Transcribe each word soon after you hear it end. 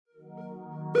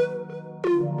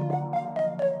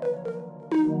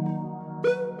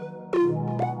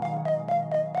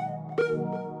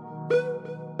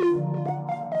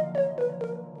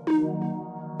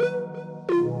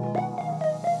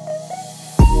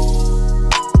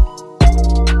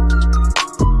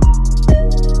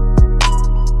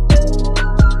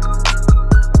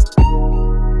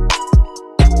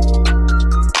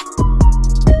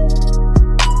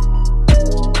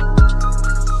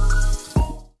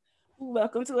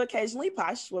Welcome to Occasionally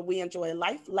Posh, where we enjoy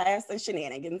life, laughs, and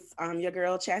shenanigans. I'm your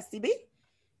girl, Chastity B.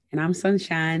 And I'm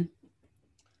Sunshine.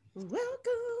 Welcome.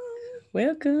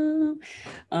 Welcome.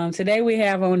 Today we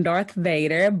have on Darth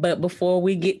Vader, but before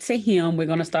we get to him, we're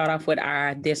going to start off with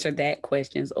our this or that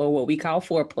questions, or what we call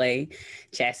foreplay.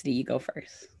 Chastity, you go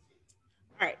first.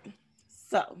 All right.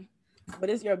 So, what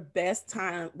is your best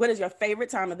time? What is your favorite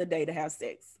time of the day to have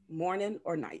sex? Morning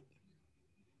or night?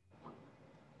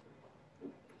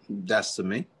 That's to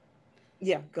me.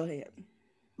 Yeah, go ahead.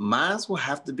 Mine will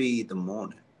have to be the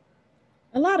morning.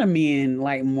 A lot of men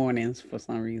like mornings for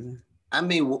some reason. I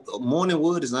mean, morning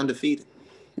wood is undefeated.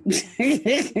 This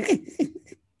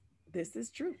is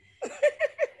true.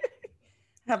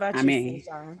 How about you,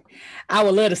 Sunshine? I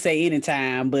would love to say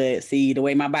anytime, but see, the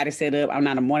way my body's set up, I'm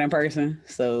not a morning person,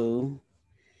 so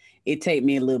it take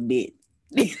me a little bit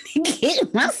to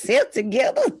get myself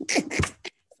together.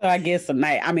 So I guess a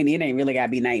night. I mean, it ain't really gotta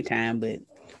be nighttime, but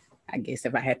I guess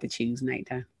if I had to choose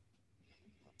nighttime,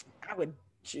 I would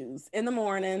choose in the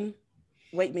morning.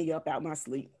 Wake me up out my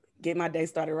sleep. Get my day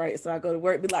started right, so I go to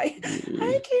work. Be like,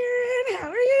 "Hi, Karen, how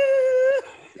are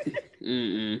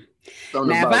you?"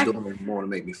 Something about doing it in the morning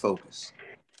make me focus.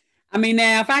 I mean,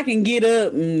 now if I can get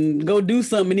up and go do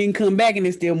something and then come back and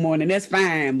it's still morning, that's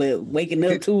fine. But waking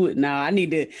up to it, no, I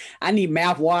need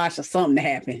mouthwash or something to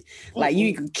happen. Like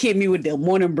you can kid me with the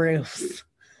morning breaths.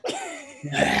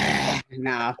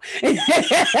 No,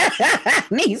 I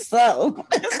need something.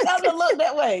 Stop to look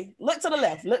that way. Look to the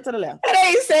left. Look to the left. It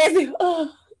ain't sassy.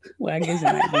 Oh. Well, I guess it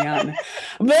might be on there.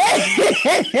 But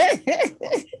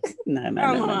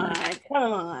no.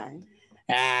 Come on.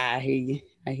 I hear you.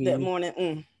 That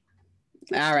morning.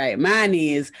 All right. Mine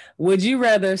is, would you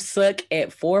rather suck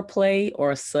at foreplay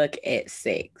or suck at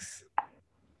sex?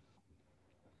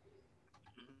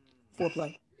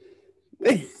 Foreplay.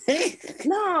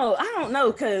 No, I don't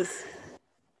know, because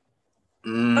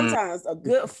sometimes a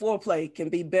good foreplay can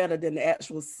be better than the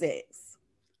actual sex.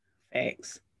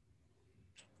 Facts.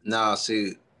 Nah,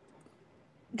 see,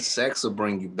 sex will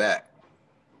bring you back.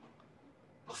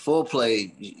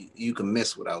 Foreplay, you can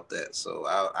miss without that. So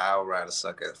I'll rather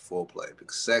suck at foreplay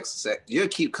because sex, you'll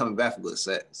keep coming back for good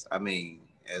sex. I mean,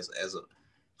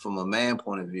 from a man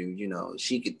point of view, you know,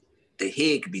 the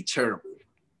head could be terrible,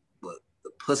 but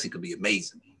the pussy could be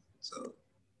amazing. So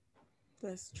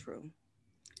that's true.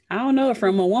 I don't know.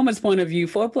 From a woman's point of view,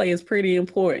 foreplay is pretty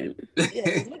important.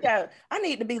 Yeah, I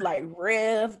need to be like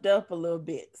revved up a little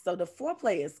bit. So the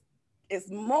foreplay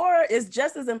is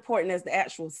just as important as the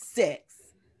actual sex.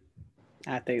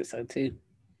 I think so too.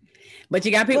 But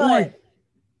you got to pick one.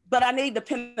 But I need the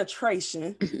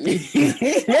penetration.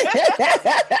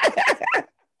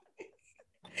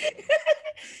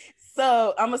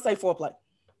 So I'm gonna say foreplay.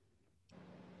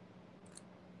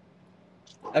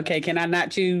 Okay, can I not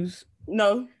choose?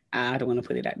 No. I don't want to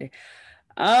put it out there.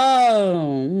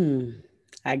 Oh,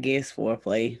 I guess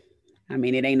foreplay. I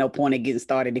mean, it ain't no point in getting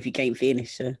started if you can't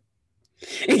finish. So.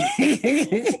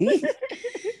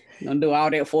 Don't do all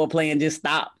that foreplay and just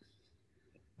stop.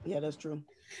 Yeah, that's true.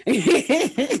 I've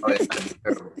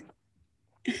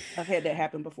had that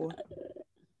happen before.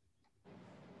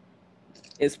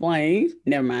 Explain.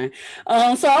 Never mind.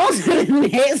 So on to the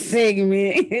next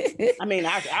segment. I mean,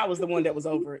 I was the one that was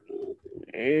over it.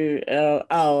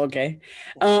 Okay.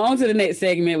 On to the next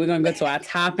segment. We're gonna go to our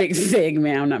topic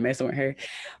segment. I'm not messing with her.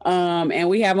 And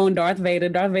we have on Darth Vader.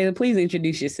 Darth Vader, please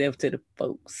introduce yourself to the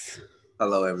folks.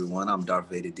 Hello, everyone. I'm Darth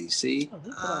Vader DC.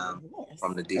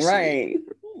 From the DC. Right.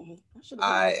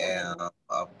 I am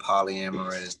a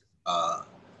polyamorous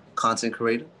content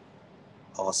creator,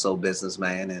 also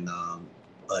businessman, and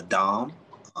a dom,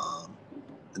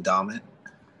 dominant.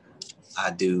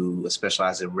 I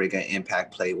specialize in rigger,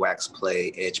 impact play, wax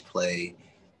play, edge play,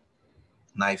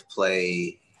 knife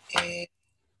play, and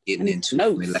getting into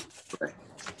play.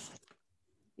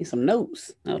 Need some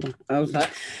notes. Hold on. I was like,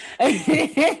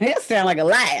 it sounds like a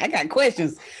lie. I got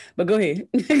questions, but go ahead.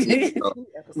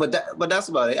 but that's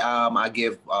about it. I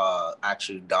give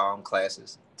actually dom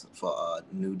classes for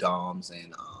new doms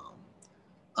and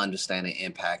understanding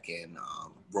impact and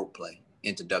rope play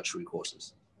introductory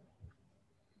courses.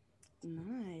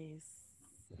 Nice.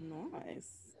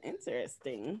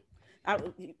 Interesting. I,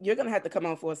 you're gonna have to come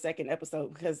on for a second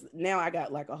episode because now I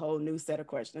got like a whole new set of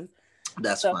questions.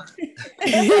 That's So, fine.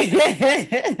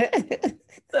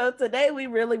 so today we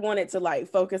really wanted to like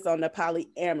focus on the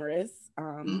polyamorous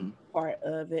Mhm. part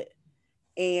of it.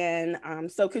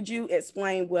 And so could you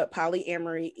explain what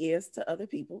polyamory is to other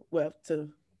people? Well,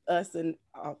 to us and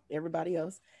everybody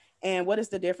else. And what is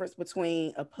the difference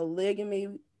between a polygamy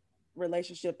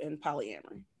relationship and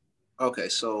polyamory? Okay,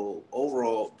 so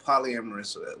overall,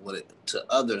 polyamorous, what it, to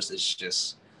others, is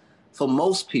just for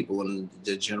most people in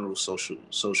the general social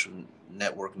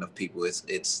networking of people,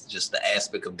 it's just the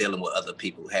aspect of dealing with other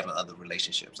people, having other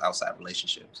relationships, outside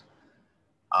relationships.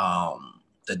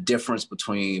 The difference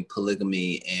between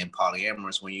polygamy and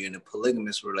polyamorous: when you're in a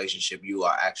polygamous relationship, you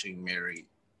are actually married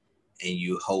and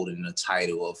you holding the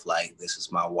title of like, this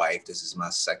is my wife, this is my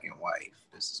second wife,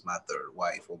 this is my third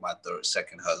wife, or my third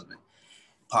second husband.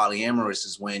 Polyamorous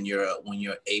is when you're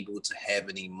able to have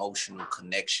an emotional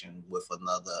connection with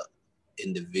another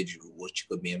individual, which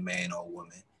could be a man or a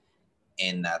woman,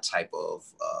 in that type of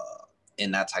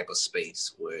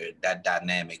space, where that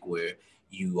dynamic where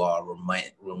you are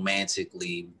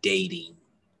romantically dating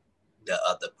the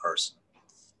other person.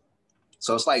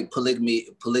 So it's like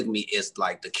polygamy is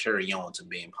like the carry on to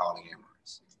being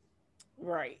polyamorous.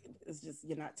 Right. It's just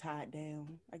you're not tied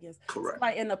down, I guess. So Correct.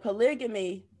 like in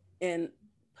polygamy,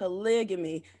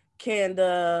 can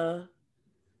the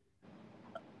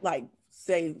like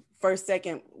say first,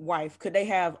 second wife, could they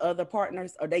have other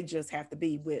partners or they just have to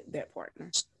be with that partner?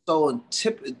 So in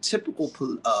typical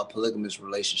polygamous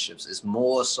relationships, is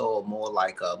more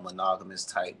like a monogamous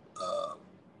type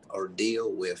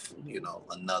ordeal with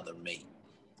another mate.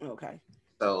 Okay.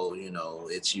 So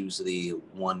it's usually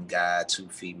one guy, two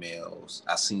females.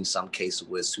 I've seen some cases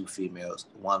where it's two females,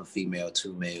 one female,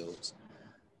 two males.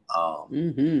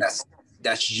 Hmm.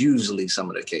 That's usually some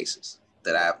of the cases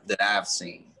that I've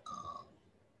seen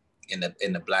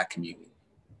in the Black community.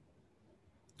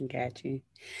 Got you.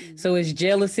 Mhm. So is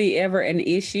jealousy ever an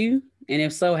issue? And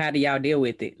if so, how do y'all deal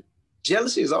with it?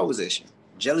 Jealousy is always an issue.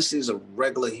 Jealousy is a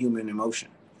regular human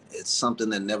emotion. It's something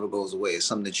that never goes away. It's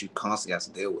something that you constantly have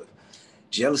to deal with.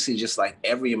 Jealousy, just like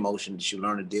every emotion that you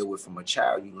learn to deal with from a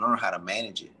child, you learn how to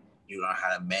manage it. You learn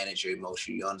how to manage your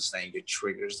emotion. You understand your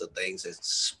triggers, the things that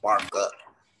spark up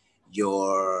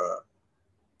your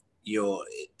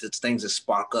the things that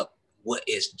spark up what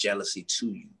is jealousy to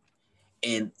you.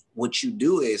 And what you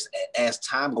do is, as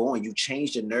time goes on, you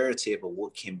change the narrative of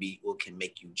what can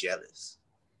make you jealous,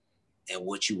 and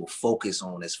what you will focus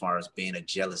on as far as being a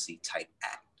jealousy type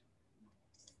act.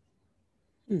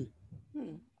 Hmm.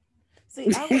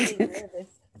 See, I would be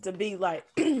nervous to be like,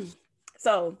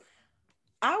 so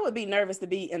I would be nervous to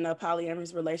be in a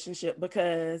polyamorous relationship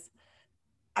because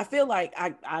I feel like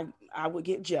I would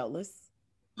get jealous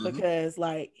Mhm. because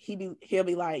like he'll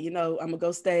be like, I'm gonna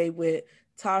go stay with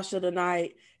Tasha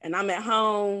tonight and I'm at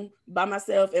home by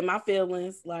myself and my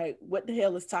feelings. Like, what the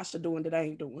hell is Tasha doing that I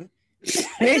ain't doing?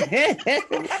 But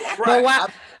Right. why?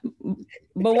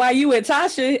 But while you with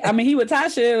Tasha, I mean, he with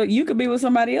Tasha, you could be with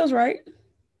somebody else, right?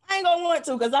 I ain't gonna want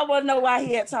to because I want to know why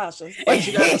he had Tasha. But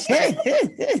you gotta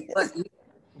understand,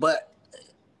 but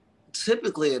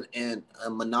typically in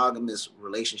monogamous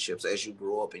relationships, as you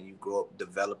grow up and you grow up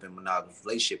developing monogamous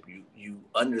relationship, you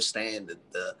understand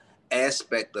that the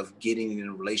aspect of getting in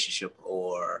a relationship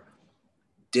or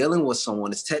dealing with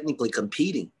someone is technically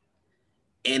competing.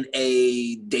 In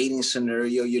a dating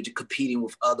scenario, you're competing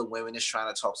with other women that's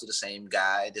trying to talk to the same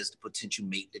guy. There's the potential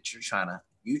mate that you're trying to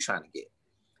get.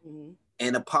 Mhm.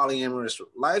 In a polyamorous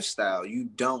lifestyle, you're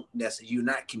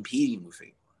not competing with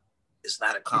anyone. It's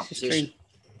not a This is true. competition.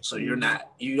 So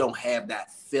you don't have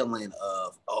that feeling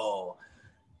of, oh,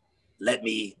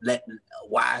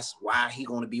 why he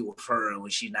gonna be with her when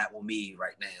she's not with me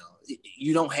right now.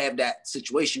 You don't have that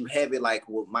situation. You have it like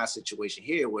with my situation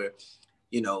here, where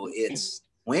it's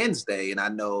Wednesday and I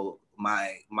know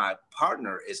my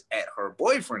partner is at her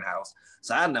boyfriend house,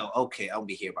 so I know, okay, I'll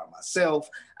be here by myself.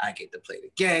 I get to play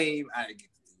the game. I get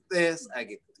to do this. I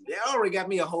get to do that. I already got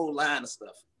me a whole line of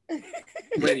stuff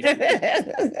ready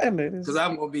because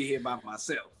I'm gonna be here by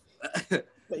myself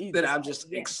that I'm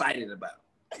just excited about.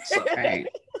 So Right.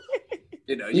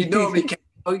 you normally can't.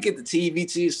 You get the TV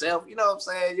to yourself. You know what I'm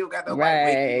saying? You don't got nobody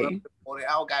wake you up in the morning.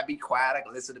 I don't gotta be quiet. I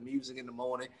can listen to music in the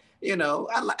morning.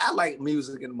 I like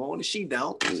music in the morning. She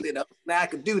don't. Now I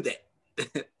can do that.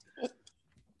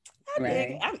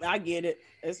 I get it.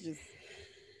 It's just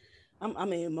I'm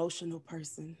an emotional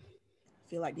person. I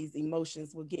feel like these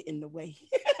emotions will get in the way.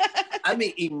 I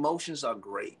mean, emotions are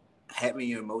great. Having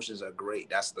your emotions are great.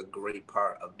 That's the great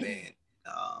part of being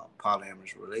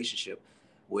polyamorous relationship,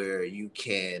 where you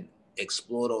can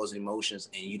explore those emotions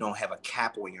and you don't have a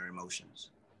cap on your emotions.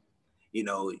 You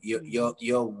know,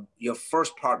 your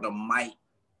first partner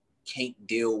can't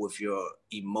deal with your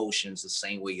emotions the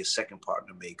same way your second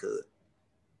partner may could.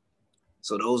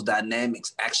 So those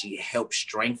dynamics actually help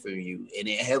strengthen you, and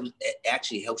it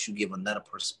actually helps you give another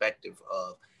perspective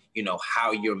of, you know,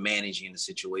 how you're managing the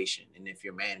situation. And if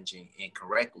you're managing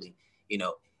incorrectly, you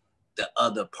know, the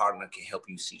other partner can help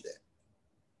you see that.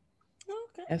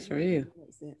 Okay. That's real. That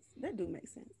makes sense. That do make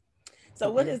sense.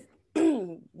 So what is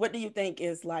what do you think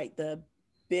is like the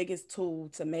biggest tool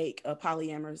to make a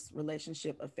polyamorous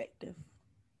relationship effective?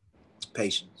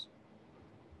 Patience.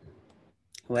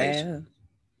 Wow.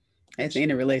 That's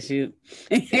in a relationship.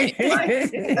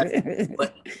 Right.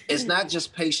 But it's not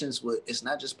just patience with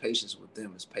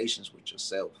them, it's patience with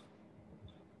yourself.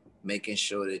 Making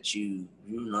sure that you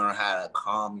learn how to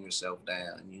calm yourself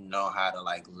down. You know how to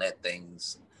like let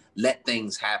things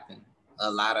happen.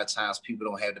 A lot of times people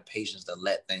don't have the patience to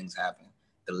let things happen,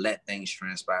 to let things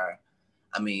transpire.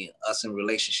 I mean, us in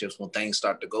relationships, when things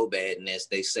start to go bad, and as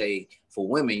they say, for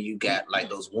women, you got like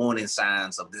those warning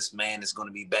signs of this man is going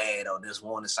to be bad, or this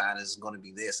warning sign is going to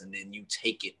be this, and then you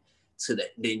take it to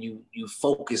that. Then you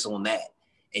focus on that,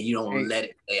 and you don't let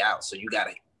it play out. So you got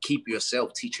to teach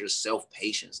yourself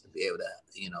patience to be able to,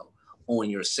 you know, own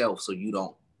yourself, so you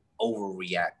don't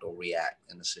overreact or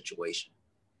react in the situation.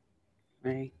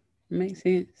 Right. Makes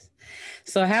sense.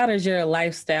 So how does your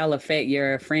lifestyle affect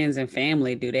your friends and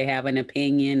family? Do they have an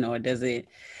opinion, or does it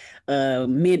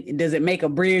make a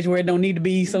bridge where it don't need to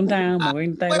be sometime, or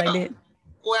anything like that?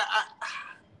 Well,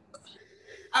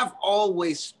 I've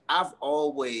always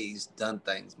done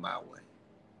things my way.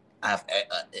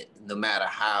 No matter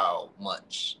how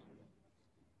much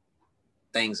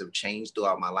things have changed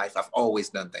throughout my life, I've always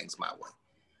done things my way.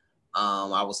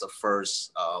 I was the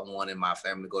first one in my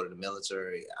family to go to the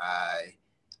military.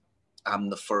 I'm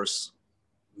the first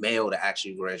male to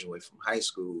actually graduate from high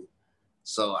school.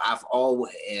 So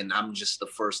I'm just the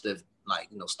first to, like,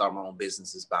 you know, start my own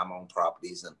businesses, buy my own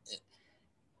properties. And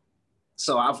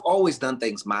so I've always done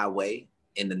things my way,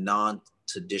 in the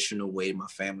non-traditional way my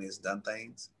family has done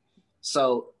things.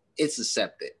 So it's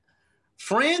accepted.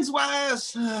 Friends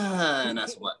wise, not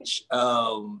so much.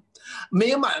 I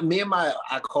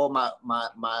call my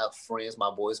friends,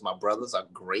 my boys, my brothers are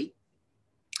great.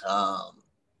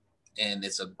 And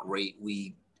it's a great,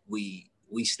 we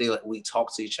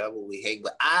talk to each other, we hang,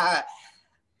 but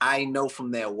I know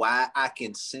from their wife, I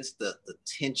can sense the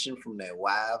tension from their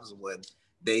wives when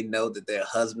they know that their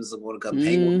husbands are going to come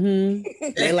hang with them.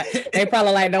 They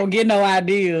probably like, don't get no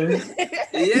ideas.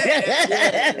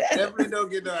 yeah, definitely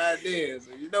don't get no ideas.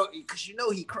 You know, because you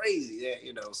know he crazy. Yeah,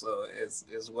 you know, so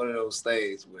it's one of those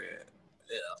things where,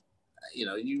 you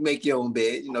know, you make your own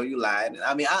bed. You know, you lie.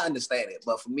 I mean, I understand it,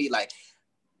 but for me, like,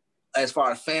 as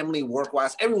far as family, work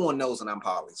wise, everyone knows that I'm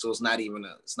poly, so it's not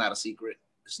a secret.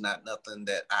 It's not nothing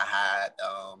that I hide.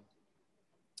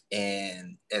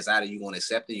 And as either you're going to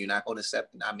accept it, you're not going to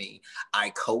accept it. I mean, I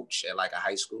coach at like a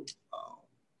high school,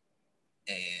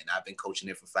 and I've been coaching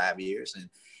there for 5 years. And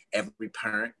every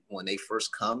parent, when they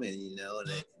first come and, you know,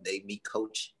 they meet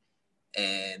coach,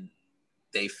 and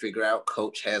they figure out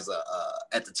coach has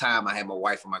at the time I had my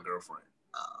wife and my girlfriend,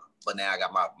 but now I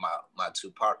got my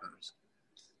two partners,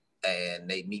 and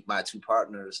they meet my two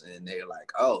partners and they're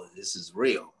like, oh, this is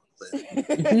real.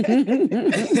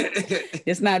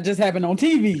 It's not just happening on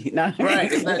TV. No.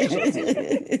 Right. It's not just on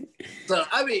TV. So,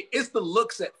 I mean, it's the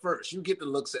looks at first. You get the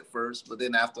looks at first, but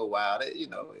then after a while, you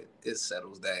know, it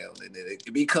settles down, and then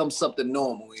it becomes something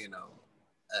normal, you know.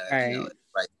 Right. You know,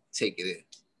 right. Take it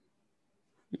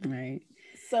in. Right.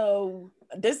 So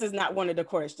this is not one of the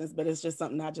questions, but it's just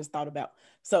something I just thought about.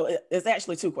 So it's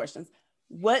actually two questions.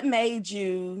 What made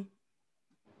you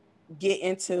get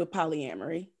into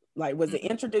polyamory? Like, was it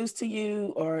introduced to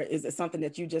you, or is it something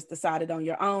that you just decided on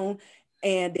your own?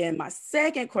 And then my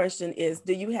second question is,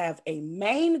 do you have a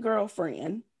main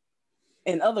girlfriend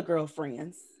and other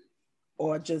girlfriends,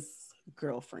 or just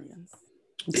girlfriends?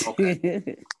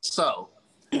 Okay. So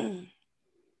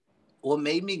what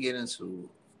made me get into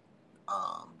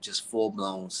just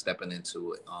full-blown stepping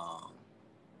into it,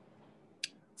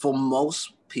 for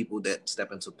most people that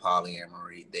step into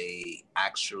polyamory,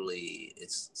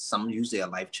 it's usually a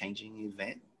life-changing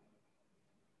event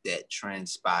that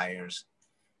transpires,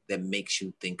 that makes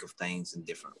you think of things in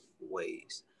different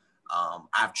ways.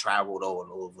 I've traveled all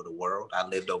over the world. I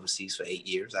lived overseas for 8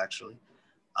 years, actually.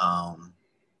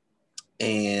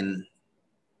 And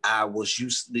I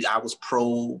was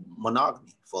pro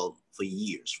monogamy for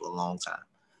years, for a long time.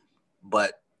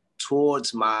 But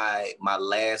towards my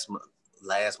last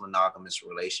monogamous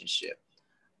relationship,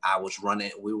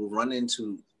 we were running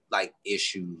into like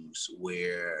issues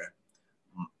where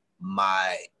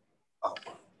my, oh,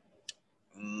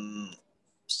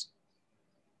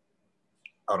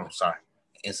 hold on, sorry.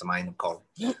 Answer my call.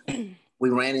 We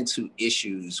ran into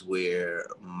issues where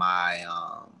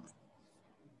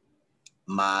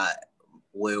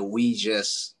where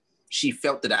she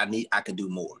felt that I could do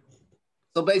more.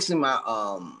 So basically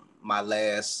my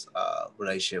last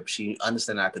relationship, she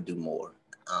understood I could do more.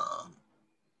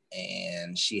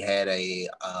 And she had a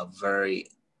very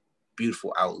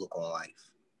beautiful outlook on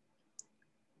life.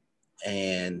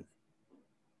 And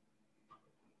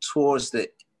towards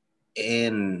the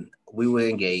end, we were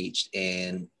engaged,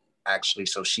 and actually,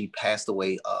 so she passed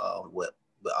away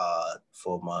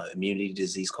from an immunity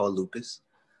disease called lupus.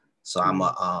 So I'm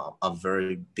a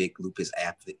very big lupus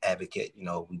advocate. You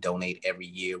know, we donate every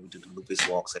year. We do the lupus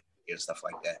walks every year and stuff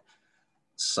like that.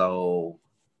 So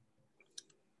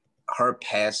her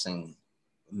passing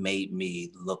made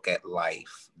me look at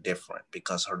life different,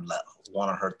 because one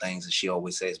of her things that she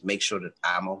always says, make sure that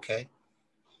I'm okay.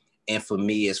 And for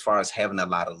me, as far as having a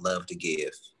lot of love to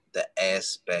give, the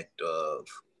aspect of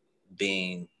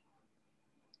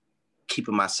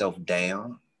keeping myself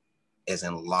down, as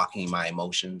in locking my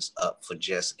emotions up for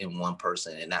just in one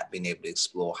person and not being able to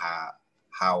explore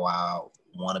how I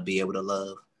want to be able to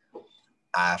love,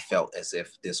 I felt as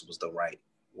if this was the right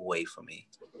way for me.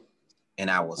 And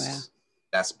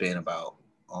that's been about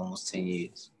almost 10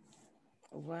 years.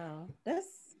 Wow.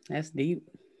 That's deep.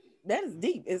 That is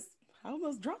deep. I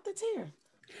almost dropped a tear.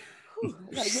 Whew,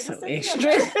 I gotta get so this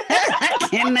extra. I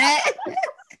cannot.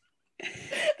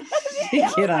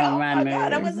 Yeah, Get on oh my my nerves.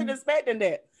 God, I wasn't expecting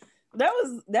that.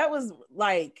 That was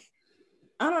like,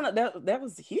 I don't know, that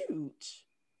was huge.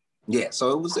 Yeah, so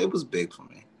it was big for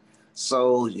me.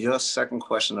 So your second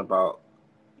question about,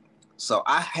 so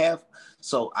I have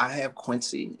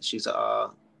Quincy. She's a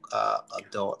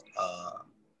adult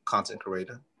content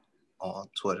creator on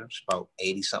Twitter. She's about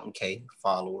 80 something K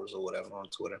followers or whatever on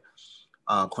Twitter.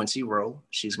 Quincy Rowe,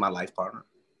 she's my life partner.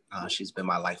 She's been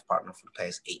my life partner for the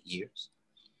past 8 years.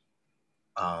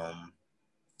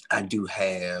 I do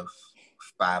have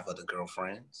 5 other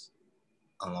girlfriends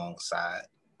alongside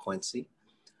Quincy.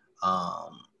 I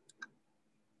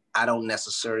don't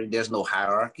necessarily, there's no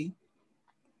hierarchy.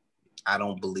 I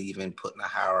don't believe in putting a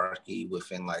hierarchy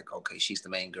within, like, okay, she's the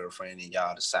main girlfriend and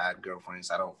y'all the side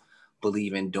girlfriends. I don't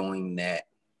believe in doing that,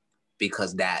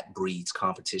 because that breeds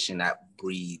competition. That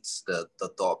breeds the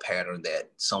thought pattern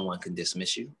that someone can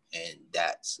dismiss you. And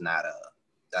that's not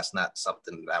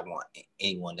something that I want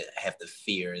anyone to have to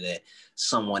fear, that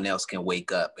someone else can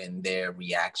wake up and their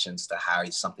reactions to how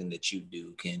something that you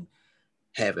do can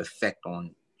have effect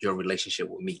on your relationship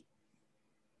with me.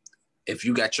 If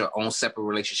you got your own separate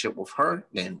relationship with her,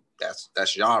 then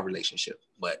that's your relationship,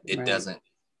 but it doesn't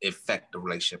affect the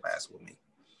relationship as with me.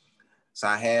 So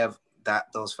I have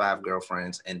those 5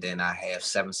 girlfriends, and then I have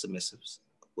 7 submissives,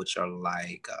 which are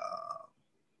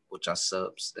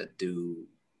subs that do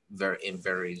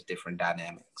various different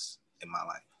dynamics in my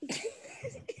life.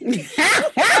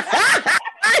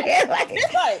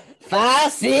 like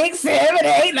 5, 6, 7,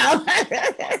 8. No.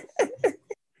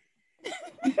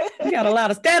 You got a lot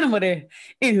of stamina there.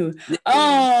 Anywho,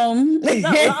 wait,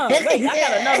 I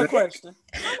got another question.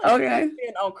 Okay.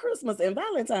 On Christmas and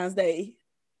Valentine's Day.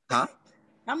 Huh?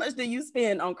 How much do you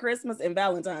spend on Christmas and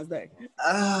Valentine's Day?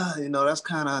 That's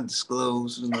kind of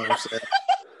undisclosed, you know what I'm saying?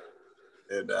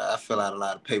 And I fill out a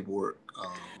lot of paperwork.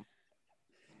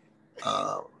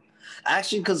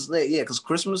 Actually, because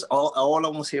Christmas, all I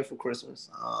was here for Christmas.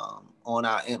 On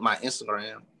my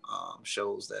Instagram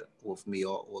shows that with me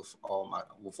or with all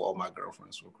my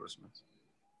girlfriends for Christmas.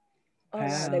 Oh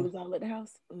wow, they was all at the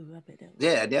house. Ooh, I bet that was...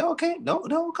 Yeah, they're okay.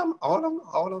 Don't come.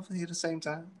 All of them here at the same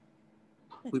time.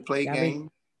 We play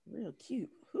games. Real cute.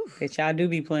 That y'all do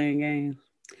be playing games.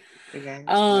 Go ahead.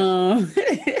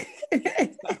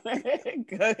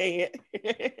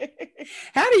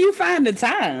 How do you find the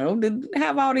time to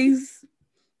have all these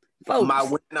folks?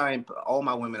 All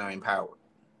my women are empowered.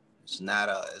 It's not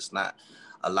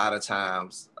a lot of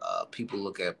times people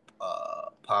look at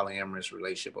polyamorous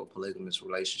relationship or polygamous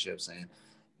relationships, and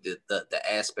the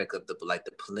aspect of the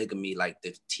polygamy, like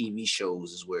the TV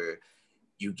shows, is where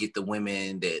you get the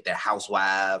women that they're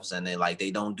housewives and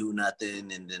they don't do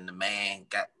nothing, and then the man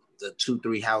got the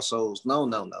 2-3 households. No.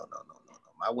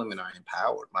 My women are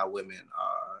empowered. My women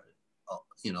are,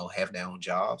 have their own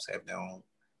jobs, have their own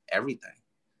everything.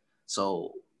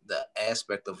 So the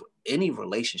aspect of any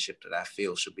relationship that I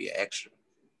feel should be an extra.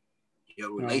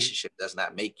 Your relationship does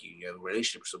not make you. Your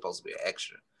relationship is supposed to be an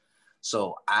extra.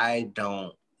 So I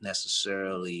don't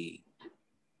necessarily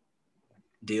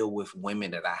deal with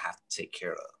women that I have to take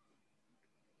care of.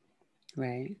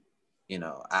 Right. You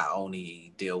know, I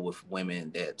only deal with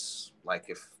women that's like,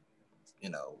 if, you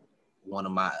know, one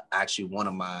of my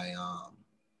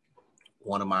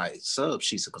subs,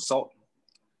 she's a consultant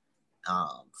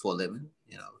for a living.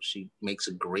 You know, she makes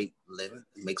a great living,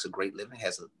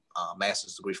 has a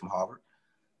master's degree from Harvard,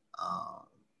 a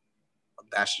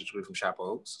bachelor's degree from Chapel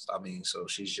Oaks. I mean, so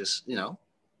she's just, you know,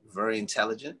 very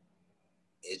intelligent.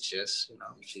 It's just, you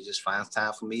know, she just finds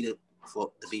time for me to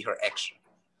be her extra.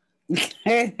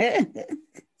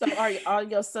 So are all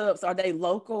your subs, are they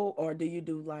local, or do you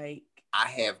do like? I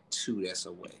have 2 that's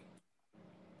away.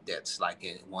 That's like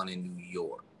one in New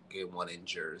York and one in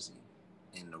Jersey,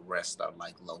 and the rest are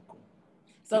like local.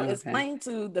 So explain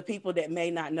to the people that may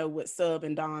not know what sub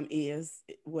and dom is,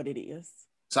 what it is.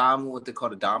 So I'm what they call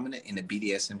the dominant in the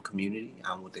BDSM community.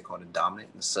 I'm what they call the dominant,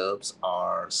 and the subs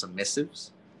are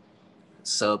submissives.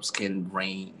 Subs can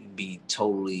be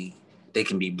totally, they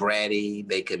can be bratty,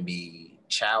 they can be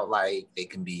childlike, they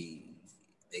can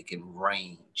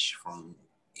range from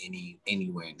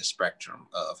anywhere in the spectrum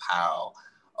of how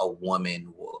a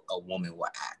woman will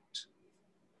act.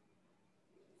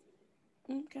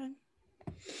 Okay.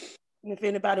 And if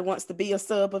anybody wants to be a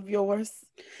sub of yours,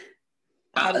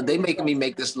 they making me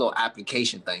make this little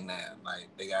application thing now. Like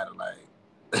they gotta like.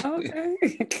 Okay.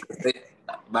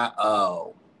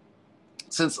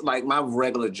 Since like my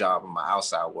regular job in my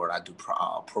outside world, I do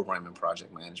programming,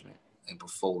 project management, and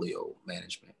portfolio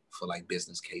management for like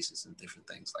business cases and different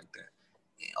things like that,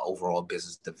 and overall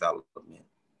business development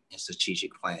and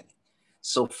strategic planning.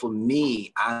 So for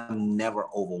me, I'm never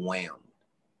overwhelmed.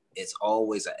 It's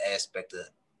always an aspect of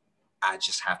I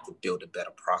just have to build a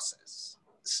better process.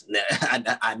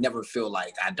 I never feel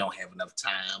like I don't have enough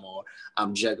time, or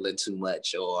I'm juggling too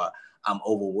much, or I'm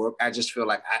overworked. I just feel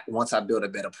like once I build a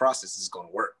better process, it's going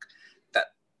to work.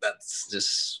 That's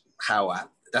just how I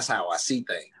see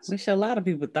things. Wish a lot of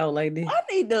people thought like this. I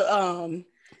need to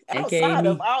outside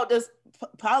of all this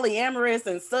polyamorous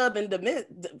and sub and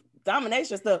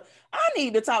domination stuff, I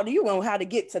need to talk to you on how to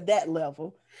get to that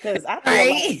level, because I feel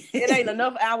like it ain't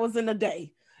enough hours in the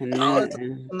day. No,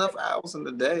 enough hours in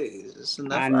the day. It's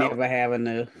enough. I never have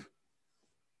enough.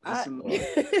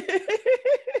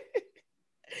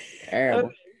 Terrible.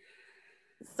 Okay.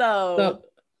 So,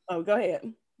 go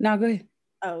ahead. No, go ahead.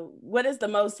 What is the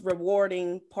most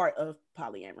rewarding part of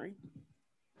polyamory?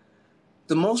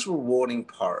 The most rewarding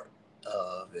part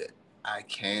of it, I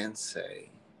can say,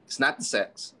 it's not the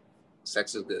sex.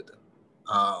 Sex is good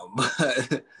though.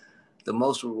 But the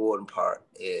most rewarding part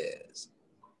is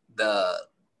the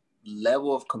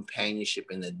level of companionship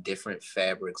and the different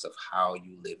fabrics of how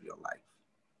you live your life.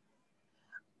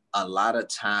 A lot of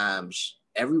times,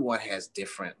 everyone has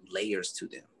different layers to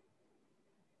them,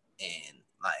 and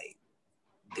like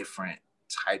different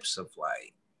types of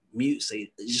like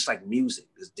music. Just like music,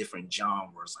 there's different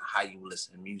genres of how you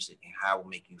listen to music and how it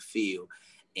will make you feel,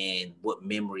 and what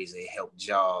memories it help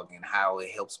jog, and how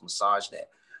it helps massage that.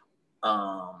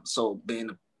 So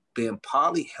being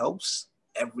poly helps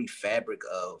every fabric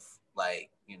of, like,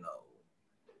 you know,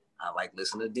 I like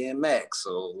listening to DMX,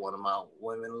 so one of my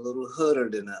women a little hooder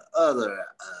than the other,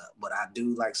 but I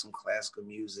do like some classical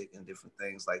music and different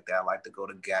things like that. I like to go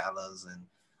to galas and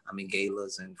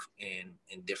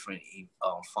different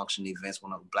function events,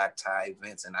 one of black tie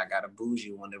events, and I got a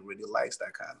bougie one that really likes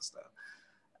that kind of stuff.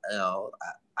 You know,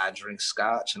 I drink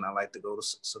scotch, and I like to go to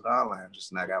cigar lounges,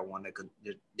 and I got one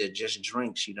that just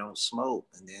drinks, she don't smoke.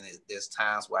 And then there's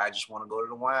times where I just want to go to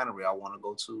the winery, I want to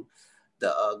go to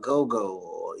the go-go,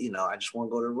 or, you know, I just want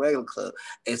to go to the regular club.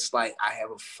 It's like I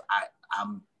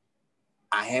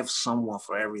have someone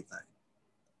for everything.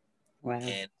 Wow.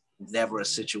 And never a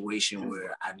situation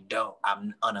where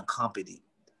I'm unaccompanied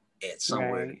at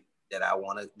somewhere that I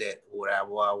want to,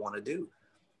 whatever I want to do.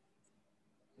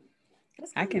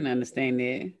 I can understand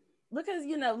that. Because,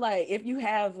 you know, like if you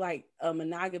have like a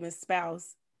monogamous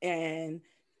spouse and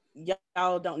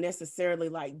y'all don't necessarily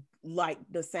like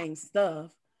the same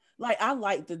stuff, like I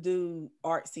like to do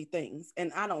artsy things,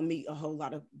 and I don't meet a whole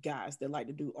lot of guys that like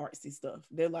to do artsy stuff.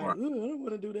 They're like, I don't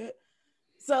want to do that.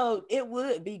 So it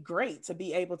would be great to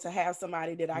be able to have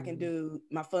somebody that I can do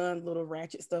my fun little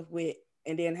ratchet stuff with,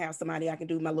 and then have somebody I can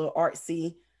do my little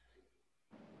artsy,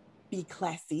 be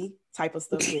classy type of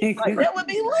stuff with. Like, that would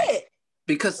be lit.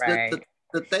 Because the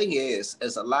thing is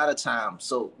a lot of times,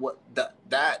 so what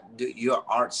your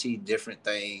artsy different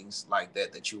things like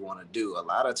that you want to do, a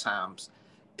lot of times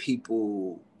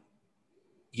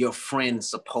your friend's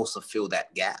supposed to fill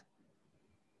that gap.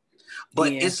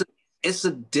 But it's it's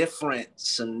a different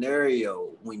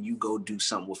scenario when you go do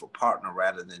something with a partner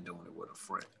rather than doing it with a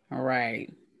friend. All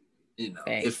right. You know,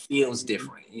 Thanks. it feels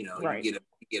different. You know, Right. you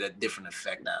get a different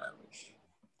effect out of it.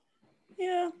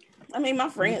 Yeah. I mean, my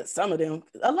friends, some of them,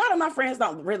 a lot of my friends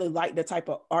don't really like the type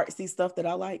of artsy stuff that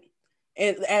I like.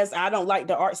 And as I don't like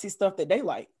the artsy stuff that they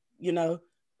like, you know,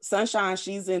 Sunshine,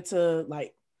 she's into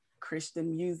like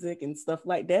Christian music and stuff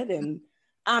like that. And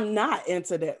I'm not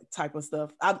into that type of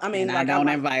stuff. I mean, And like, I don't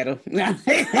invite her.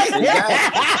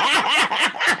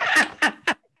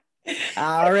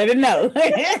 I already know.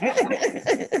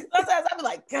 Sometimes I be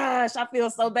like, gosh, I feel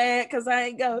so bad because I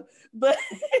ain't go. But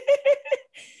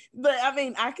but I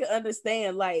mean, I can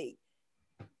understand, like,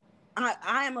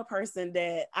 I am a person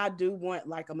that I do want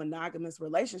like a monogamous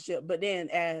relationship, but then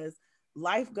as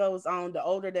life goes on, the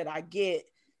older that I get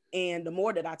and the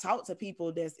more that I talk to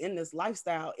people that's in this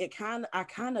lifestyle, I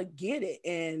kind of get it,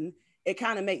 and it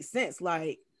kind of makes sense.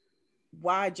 Like,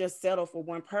 why just settle for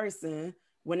one person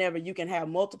whenever you can have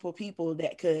multiple people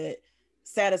that could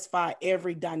satisfy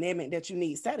every dynamic that you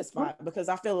need satisfied? Because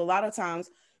I feel a lot of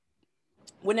times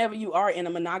whenever you are in a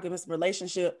monogamous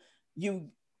relationship, you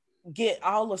get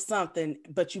all of something,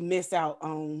 but you miss out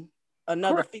on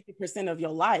another 50% of your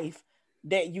life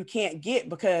that you can't get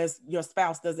because your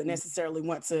spouse doesn't necessarily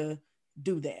want to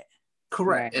do that.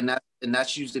 Correct. Right. And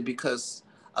that's usually because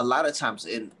a lot of times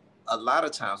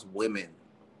women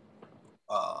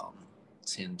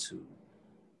tend to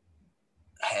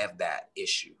have that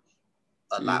issue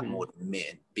a lot more than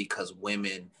men, because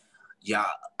women,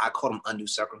 I call them undue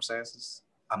circumstances.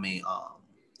 I mean,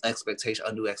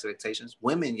 undue expectations.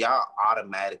 Women, y'all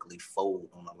automatically fold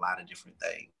on a lot of different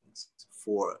things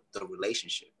for the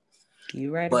relationship.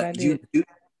 You right, but you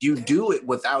do it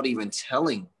without even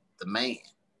telling the man.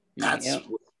 That's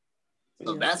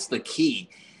the key.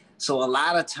 So a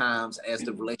lot of times, as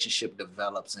the relationship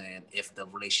develops, and if the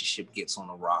relationship gets on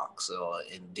the rocks or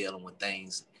in dealing with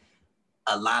things,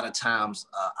 a lot of times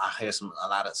I hear a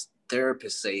lot of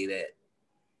therapists say that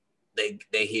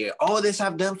they hear, "Oh, this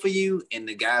I've done for you," and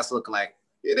the guys look like,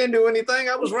 "You didn't do anything.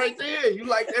 I was right there. You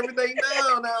liked everything."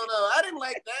 No, I didn't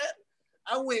like that.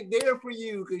 I went there for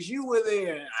you because you were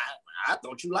there. I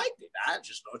thought you liked it. I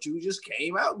just thought you just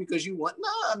came out because you want. No.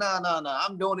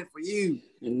 I'm doing it for you.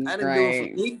 I didn't do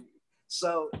it for me.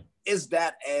 So it's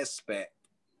that aspect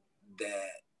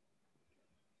that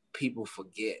people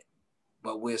forget.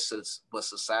 But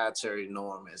societary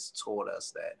norm has taught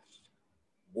us that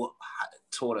what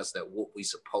we're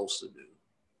supposed to do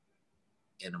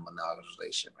in a monogamous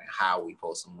relationship and how we're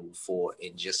supposed to move forward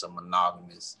in just a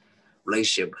monogamous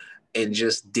relationship, and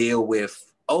just deal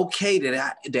with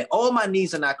that all my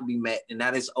needs are not going to be met, and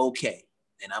that is okay,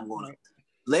 and I'm going to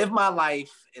live my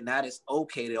life, and that is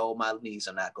okay that all my needs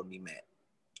are not going to be met,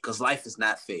 because life is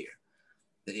not fair.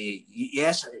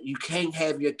 Yes, you can't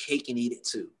have your cake and eat it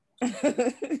too.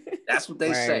 That's what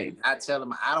they say. I tell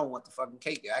them, I don't want the fucking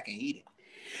cake. I can eat it.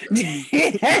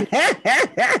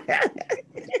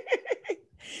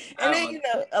 And then,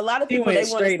 a lot of people, they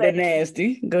want to say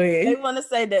nasty. Go ahead. They want to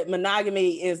say that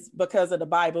monogamy is because of the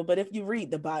Bible, but if you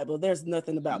read the Bible, there's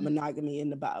nothing about monogamy in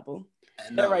the Bible.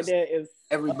 That right there is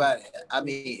everybody. I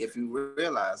mean, if you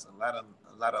realize a lot of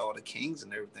all the kings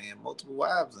and everything and multiple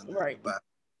wives in the Bible.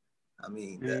 I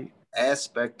mean, the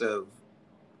aspect of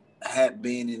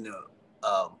being in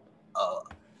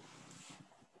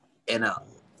a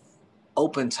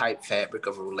open type fabric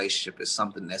of a relationship is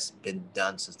something that's been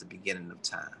done since the beginning of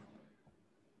time.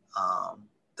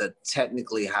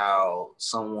 Technically how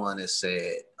someone has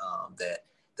said that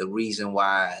the reason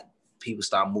why people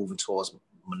start moving towards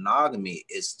monogamy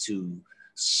is to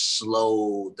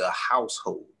slow the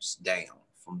households down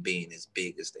from being as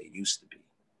big as they used to be.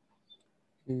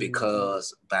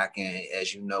 Because back in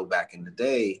the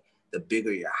day, the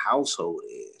bigger your household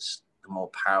is, the more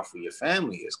powerful your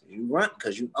family is.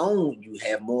 Because you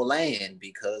have more land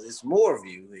because it's more of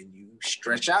you, and you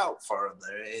stretch out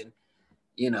further, and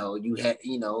you have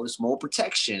it's more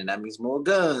protection. That means more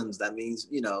guns. That means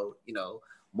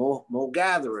more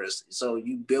gatherers. So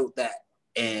you built that,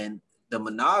 and the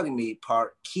monogamy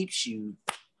part keeps you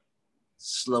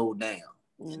slowed down,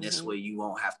 and this way you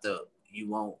won't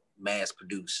mass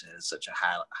produce at such a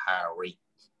high rate.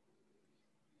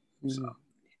 So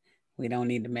we don't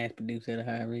need to mass produce at a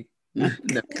high rate. There's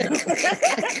no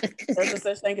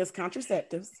such thing as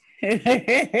contraceptives.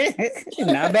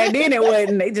 Not back then it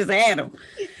wasn't. They just had them.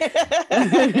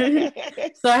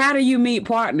 So how do you meet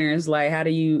partners? Like, how do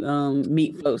you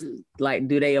meet folks? Like,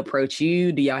 do they approach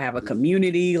you? Do y'all have a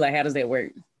community? Like, how does that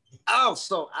work? Oh,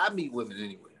 so I meet women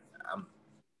anywhere.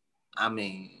 I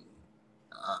meet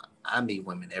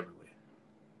women everywhere.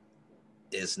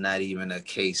 it's not even a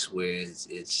case where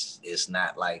it's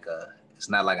not like a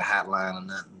hotline or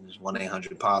nothing. It's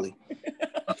 1-800-Poly.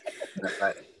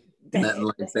 Nothing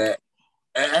like that.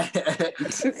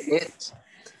 It's,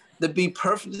 to be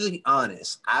perfectly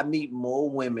honest, I meet more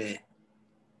women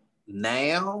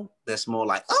now that's more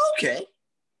like, oh, okay,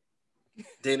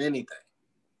 than anything.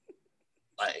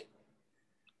 Like,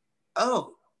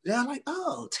 oh, they're like,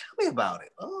 oh, tell me about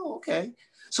it. Oh, okay.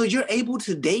 So you're able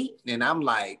to date? And I'm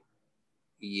like,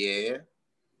 yeah.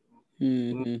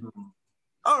 Mm-hmm.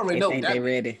 I already They know think that. they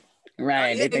ready.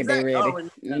 Right. Yeah, They think they exactly. ready.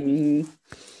 Mm-hmm.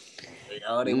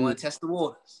 They want to test the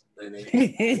waters.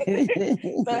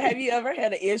 So have you ever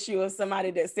had an issue of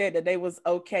somebody that said that they was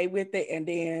okay with it and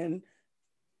then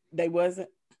they wasn't?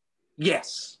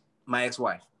 Yes. My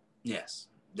ex-wife. Yes,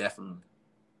 definitely.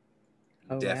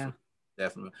 Oh, Definitely. wow.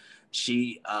 Definitely.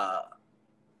 She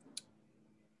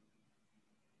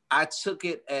I took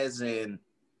it as in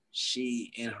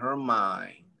she, in her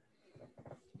mind,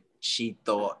 she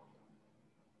thought,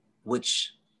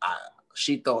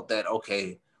 she thought that,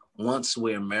 okay, once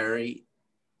we're married,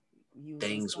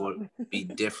 things would be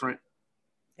different.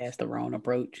 That's the wrong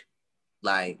approach.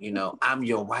 Like, I'm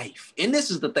your wife. And this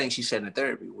is the thing she said in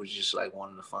therapy, was just like one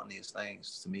of the funniest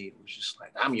things to me. It was just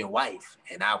like, I'm your wife.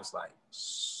 And I was like,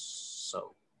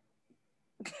 so.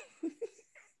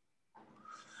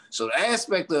 So the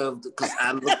aspect of, because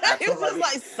I was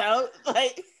like, so,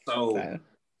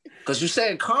 because you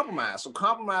said compromise. So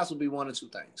compromise would be one of two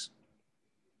things.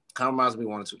 Compromise would be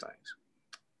one of two things.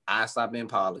 I stop being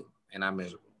poly and I'm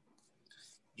miserable.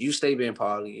 You stay being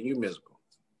poly and you're miserable.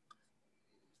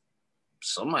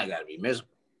 Somebody got to be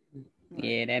miserable.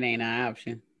 Yeah, that ain't an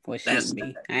option. What should be? I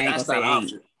ain't That's gonna not say an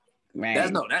option. Right.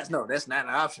 That's not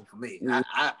an option for me.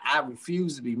 I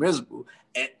refuse to be miserable,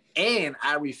 and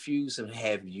I refuse to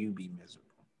have you be miserable.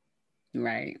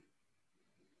 Right.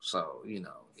 So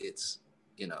it's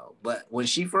but when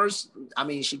she first,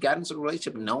 she got into the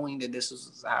relationship knowing that this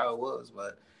is how it was,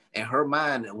 but in her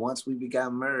mind, once we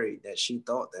got married, that she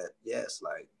thought that yes,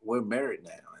 like we're married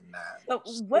now, and so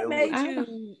what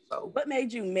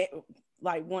made you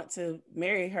like want to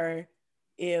marry her?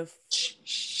 If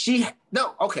she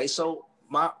no, okay, so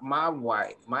my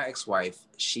ex-wife,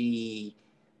 she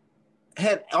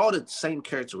had all the same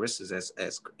characteristics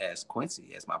as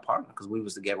Quincy, as my partner, because we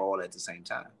was together all at the same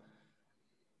time.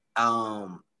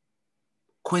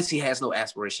 Quincy has no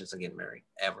aspirations to get married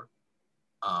ever,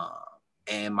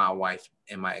 and my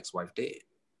ex-wife did.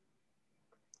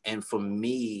 And for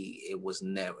me, it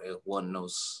wasn't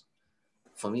those.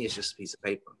 For me, it's just a piece of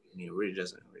paper. It really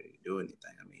doesn't really do anything.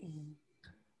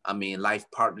 Life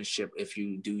partnership, if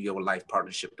you do your life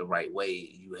partnership the right way,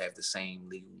 you have the same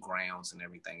legal grounds and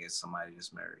everything as somebody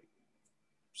that's married.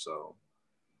 So,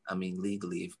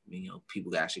 legally, if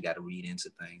people actually got to read into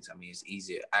things. It's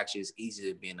easier. Actually, it's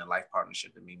easier to be in a life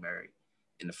partnership than be married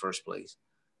in the first place.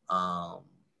 Power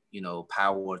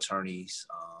attorneys,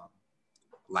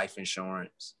 life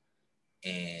insurance,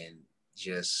 and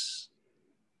just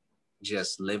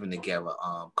living together.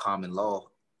 Common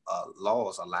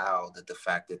laws allow the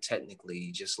fact that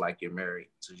technically, just like you're married,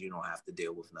 so you don't have to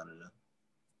deal with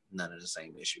none of the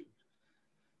same issues.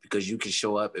 Because you can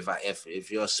show up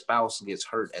if your spouse gets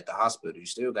hurt at the hospital, you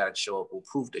still got to show up with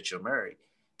proof that you're married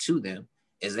to them.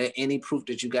 Is there any proof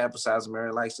that you got besides a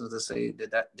marriage license to say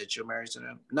that you're married to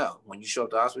them? No. When you show up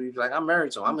to the hospital, you're like, I'm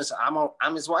married to him.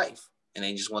 I'm his wife, and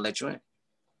they just want to let you in.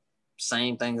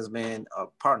 Same thing as being a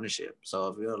partnership. So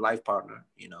if you're a life partner,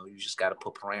 you just got to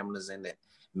put parameters in that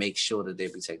make sure that they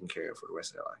be taken care of for the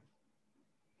rest of their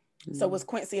life. So was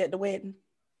Quincy at the wedding?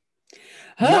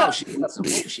 No, she wasn't.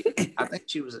 I think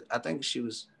she was.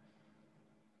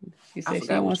 She said she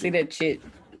didn't want to see that shit.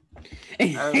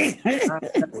 I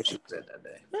what she was at that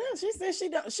day. Well, she said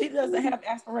she doesn't have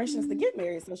aspirations to get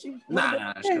married, so she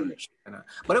nah.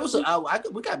 But it was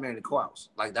we got married in courthouse.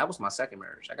 Like that was my second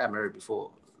marriage. I got married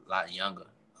before, a lot younger.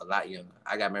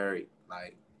 I got married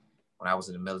like when I was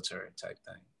in the military type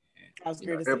thing. And, I was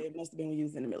going to say it must have been when you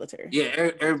was in the military.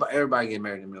 Yeah, everybody get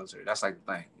married in the military. That's like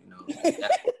the thing,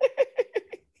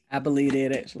 I believe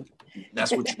that actually.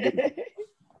 That's what you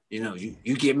do.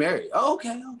 You get married. Oh,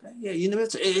 okay. Yeah, you know,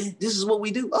 this is what we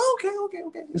do. Oh, okay.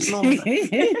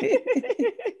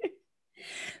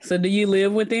 So do you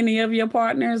live with any of your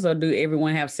partners, or do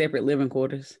everyone have separate living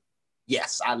quarters?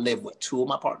 Yes, I live with two of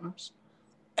my partners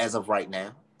as of right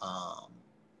now.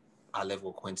 I live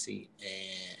with Quincy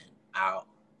and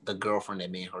the girlfriend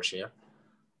that me and her share.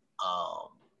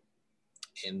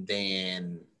 And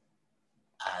then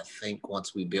I think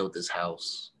once we build this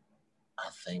house, I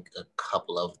think a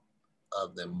couple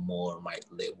of them more might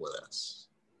live with us.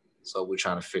 So we're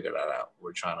trying to figure that out.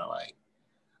 We're trying to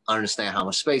understand how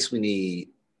much space we need,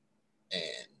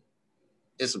 and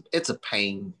it's a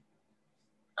pain.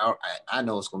 I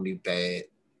know it's gonna be bad.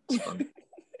 It's gonna be,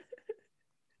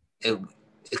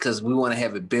 because we want to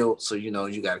have it built, so you know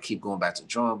you got to keep going back to the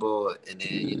drawing board, and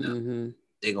then you know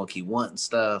they're gonna keep wanting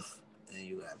stuff, and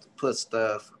you have to put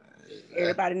stuff.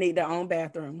 Everybody need their own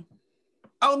bathroom.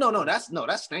 Oh no, that's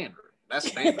standard. That's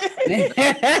standard.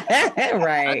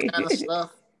 Right. That kind of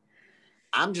stuff.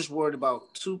 I'm just worried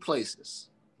about two places.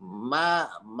 My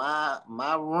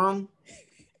room.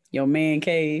 Your man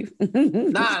cave.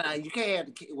 Nah, you can't have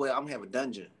the. Well, I'm gonna have a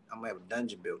dungeon. I'm gonna have a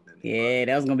dungeon built in it. Yeah,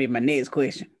 that was gonna be my next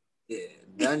question. Yeah,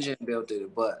 dungeon built in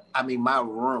it, but I mean my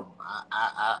room.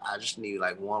 I just need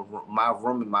like one room. My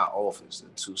room and my office in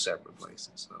two separate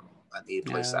places. So I need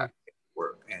a place I can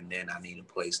work, and then I need a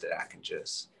place that I can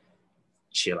just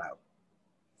chill out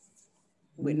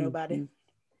with nobody,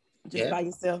 just by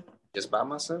yourself. Just by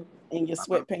myself. In your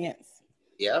sweatpants.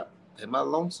 Yeah, in my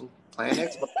lonesome playing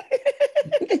Xbox.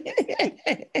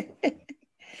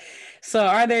 So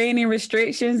are there any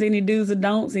restrictions, any do's or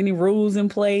don'ts, any rules in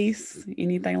place,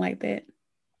 anything like that?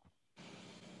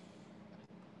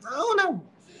 I don't know.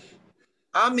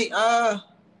 I mean, the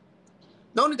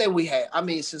only thing we had, I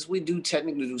mean, since we do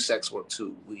technically do sex work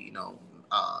too, we, you know,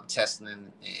 testing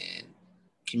and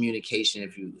communication,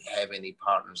 if you have any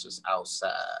partners that's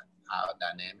outside our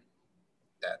dynamic,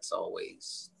 that's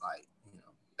always like, you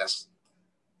know, that's,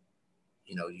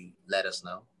 you know, you let us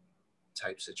know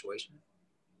type situation.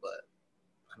 But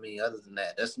I mean, other than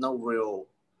that, there's no real,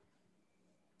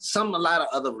 a lot of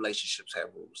other relationships have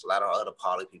rules. A lot of other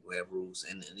poly people have rules.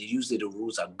 And usually the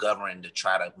rules are governed to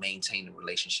try to maintain the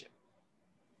relationship,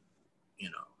 you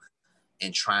know,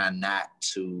 and trying not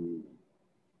to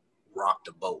rock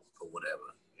the boat or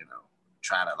whatever, you know,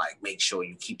 try to like make sure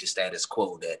you keep the status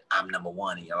quo that I'm number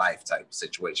one in your life type of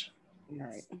situation.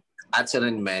 Right. I tell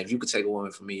any man, if you could take a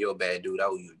woman from me, you're a bad dude. I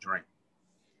owe you a drink.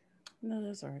 No,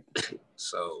 that's all right.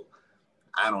 So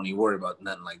I don't even worry about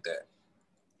nothing like that.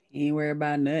 You ain't worry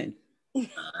about nothing.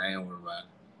 I ain't worried about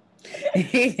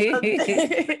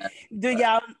it.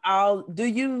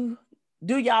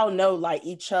 Do y'all know like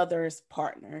each other's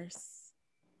partners?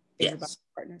 Yes.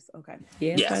 Partners. Okay.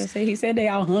 Yeah, yes. I say he said they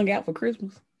all hung out for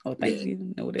Christmas. Oh,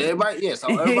 Thanksgiving. Yeah. Everybody, yeah. So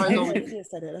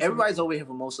everybody's over here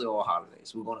for mostly all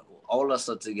holidays. All of us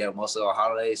are together mostly all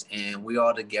holidays, and we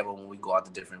all together when we go out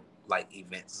to different like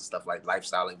events and stuff, like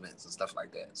lifestyle events and stuff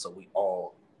like that. So we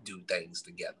all do things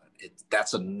together.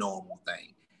 That's a normal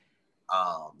thing.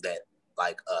 That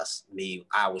like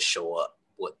I would show up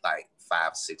with like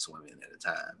 5-6 women at a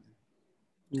time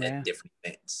at different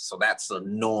events. So that's a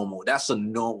normal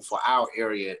for our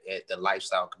area at the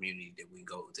lifestyle community that we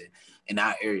go to. In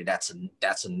our area, that's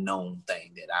a known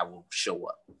thing that I will show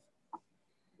up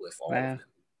with all of them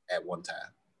at one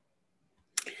time.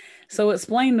 So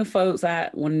explain to folks,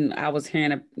 when I was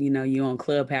hearing, you on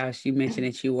Clubhouse, you mentioned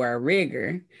that you were a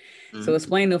rigger. Mm-hmm. So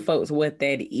explain to folks what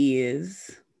that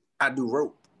is. I do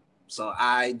rope. So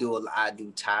I do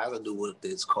ties. I do what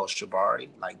is called shibari,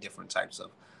 like different types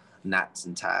of knots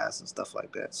and ties and stuff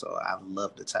like that. So I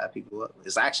love to tie people up.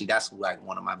 That's like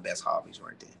one of my best hobbies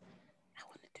right there. I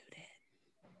want to do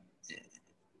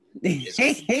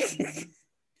that.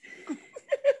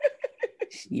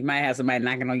 You might have somebody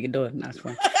knocking on your door. That's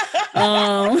fine.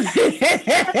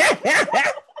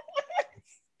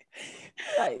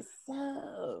 Like,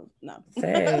 so no.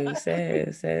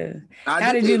 So.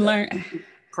 How did you learn?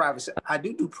 Private. I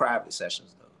do private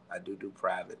sessions though. I do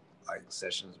private like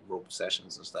sessions, rope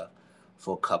sessions and stuff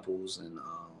for couples and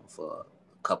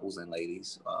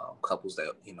ladies, couples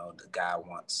that the guy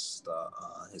wants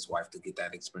his wife to get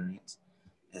that experience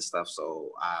and stuff.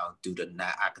 So I can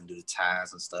do the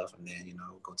ties and stuff, and then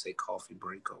go take coffee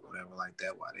break or whatever like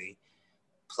that while they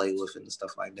play with it and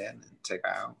stuff like that, and take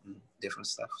her out and different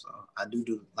stuff. So I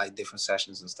do like different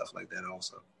sessions and stuff like that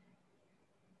also.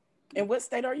 And what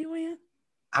state are you in?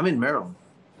 I'm in Maryland.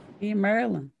 In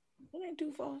Maryland. It ain't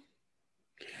too far.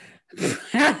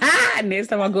 Next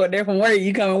time I go up there from work,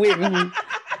 you coming with me?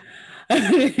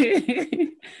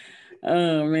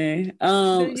 Oh man.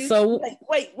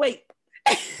 Wait.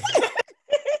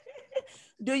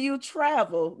 Do you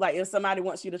travel? Like if somebody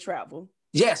wants you to travel?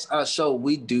 Yes. So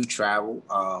we do travel.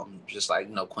 Just like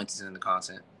Quincy's into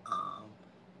content.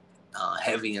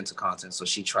 Heavy into content. So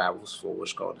she travels for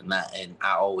what's called and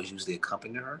I always usually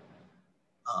accompany her.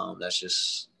 That's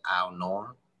just our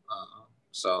norm.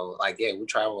 So we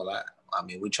travel a lot. I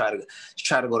mean, we try to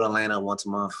go to Atlanta once a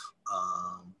month,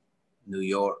 New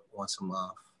York once a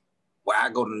month. Well, I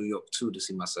go to New York too to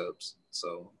see my subs.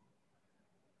 So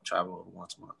travel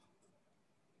once a month.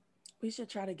 We should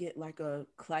try to get like a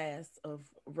class of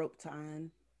rope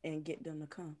tying. and get them to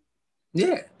come.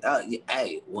 Yeah.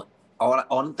 Hey,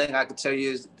 only thing I can tell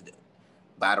you is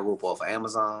buy the rope off of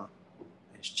Amazon.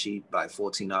 It's cheap, like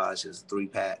 $14. It's a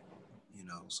 3-pack.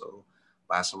 So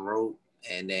buy some rope,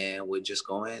 and then we'll just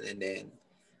go in, and then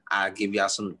I give y'all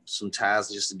some ties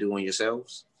just to do on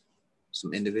yourselves,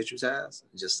 some individual ties,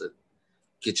 just to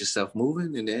get yourself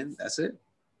moving, and then that's it.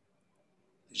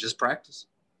 It's just practice.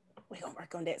 We're gonna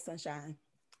work on that, Sunshine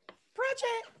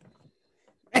Project.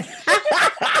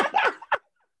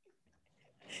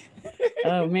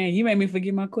 Oh man, you made me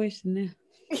forget my question now.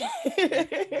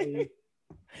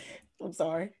 I'm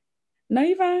sorry. No,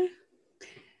 you're fine.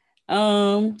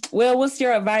 Well, what's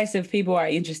your advice if people are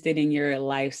interested in your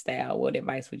lifestyle? What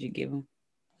advice would you give them?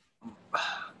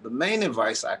 The main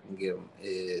advice I can give them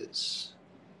is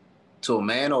to a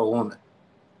man or a woman,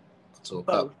 to a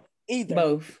couple. Either.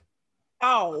 Both.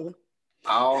 Oh.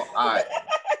 All right.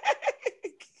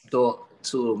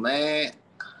 To a man,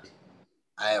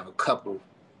 I have a couple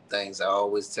things I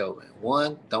always tell men.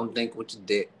 One, don't think with your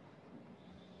dick.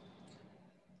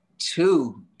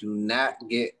 Two, do not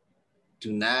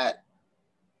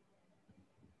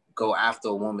go after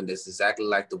a woman that's exactly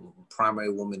like the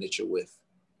primary woman that you're with.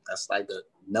 That's like the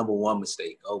number one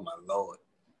mistake. Oh my Lord.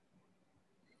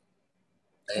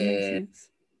 And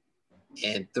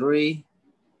three,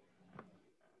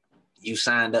 you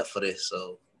signed up for this,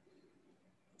 so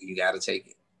you got to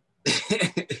take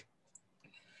it.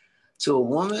 To a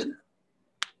woman,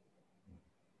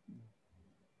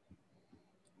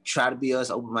 try to be as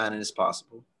open-minded as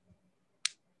possible.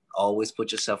 Always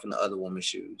put yourself in the other woman's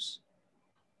shoes.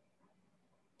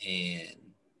 And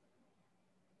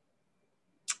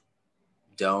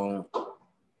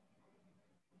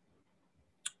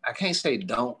I can't say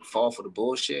don't fall for the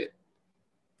bullshit,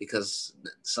 because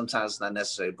sometimes it's not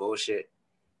necessarily bullshit.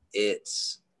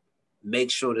 It's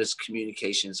make sure this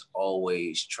communication is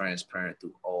always transparent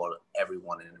through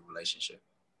everyone in the relationship.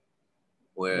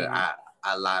 Where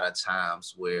a lot of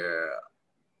times where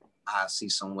I see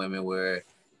some women where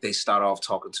they start off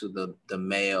talking to the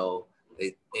male,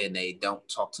 and they don't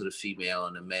talk to the female,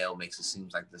 and the male makes it seem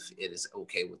like it is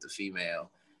okay with the female,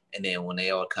 and then when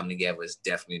they all come together, it's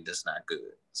definitely just not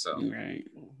good. So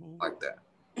like that.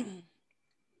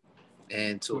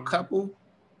 And to a couple,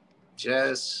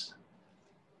 just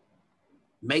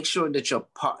make sure that your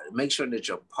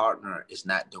partner is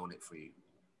not doing it for you.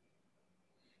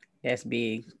 That's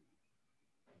big.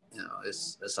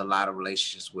 It's a lot of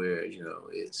relationships where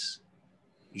it's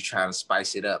you trying to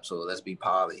spice it up. So let's be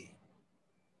poly,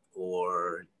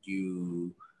 or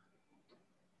you're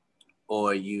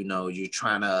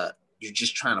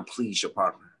just trying to please your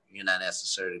partner. You're not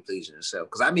necessarily pleasing yourself.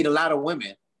 Because I meet a lot of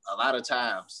women a lot of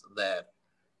times that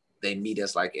they meet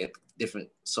us like at different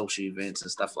social events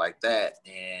and stuff like that,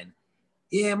 and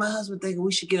yeah, my husband thinking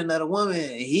we should get another woman.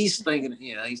 And he's thinking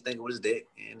with his dick,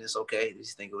 and it's okay.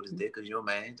 He's thinking with his dick because you're a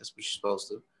man. That's what you're supposed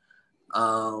to.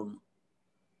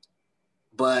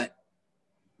 But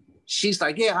she's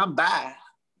like, yeah, I'm bi,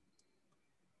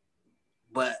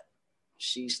 but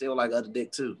she still like other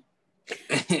dick too,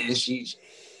 and she's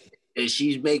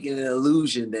making an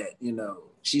illusion that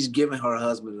she's giving her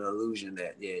husband an illusion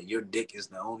that your dick is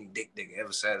the only dick that can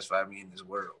ever satisfy me in this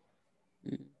world.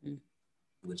 Mm-hmm.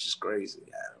 Which is crazy.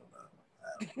 I don't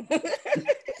know.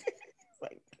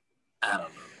 I don't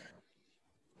know.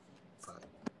 But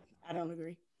I don't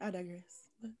agree. I digress.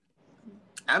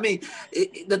 I mean,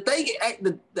 the thing,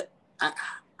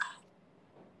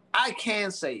 I can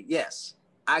say yes.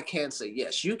 I can say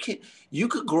yes. You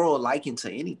could grow a liking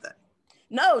to anything.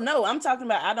 No, I'm talking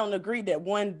about I don't agree that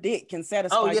one dick can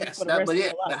satisfy you for the rest of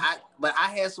your life. But I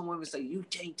had some women say, you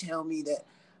can't tell me that.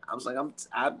 I was like,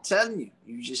 I'm telling you,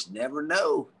 you just never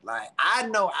know. Like, I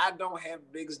know I don't have the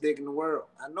biggest dick in the world.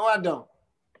 I know I don't.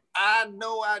 I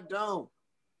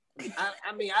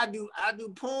mean, I do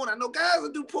porn. I know guys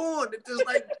that do porn. It's just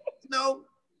like,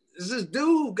 this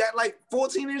dude got like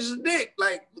 14 inches of dick.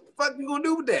 Like, what the fuck you gonna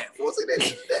do with that? 14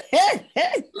 inches of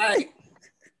dick. Like,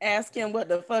 ask him what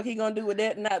the fuck he gonna do with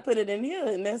that and not put it in here,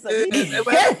 and that's that's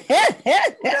what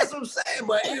I'm saying.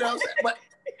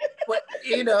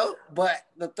 But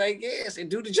the thing is, it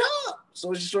do the job.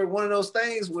 So it's just like one of those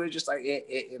things where it's just like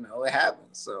it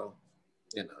happens. So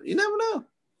you never know.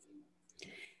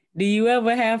 Do you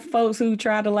ever have folks who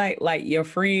try to like your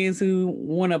friends who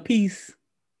want a piece?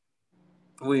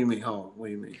 What do you mean, home? What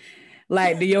do you mean?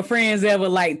 Like, do your friends ever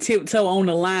like tiptoe on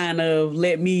the line of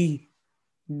let me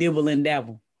dibble and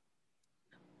dabble?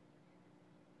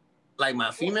 Like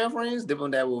my female friends dibble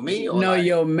and dabble with me, or no, like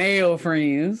your male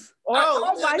friends, or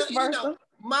vice versa.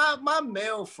 My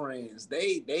male friends,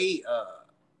 they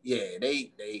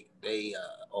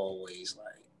always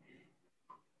like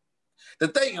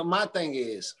My thing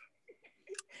is,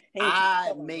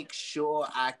 I make sure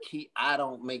I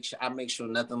make sure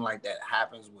nothing like that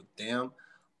happens with them,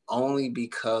 only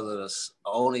because of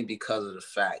the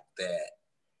fact that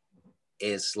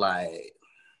it's like,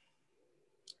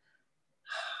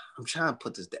 I'm trying to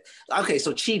put this down. Okay,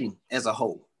 so cheating as a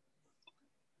whole.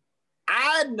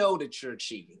 I know that you're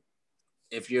cheating.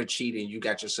 If you're cheating, you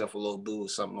got yourself a little boo or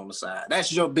something on the side.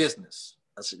 That's your business.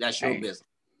 That's your business.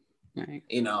 Right.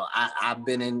 You know, I've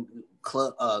been in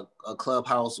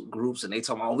clubhouse groups and they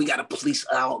talk about, oh, we got to police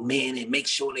out men and make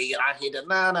sure they get out here.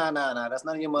 Nah. That's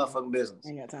none of your motherfucking business.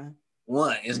 Ain't got time.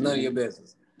 One, it's none of your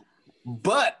business.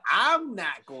 But I'm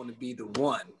not going to be the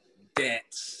one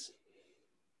that's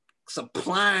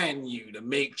supplying you to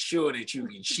make sure that you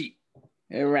can cheat.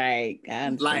 Right. I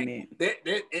understand like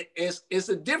it's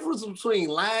a difference between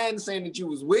lying, saying that you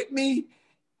was with me,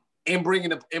 and bringing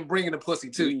the pussy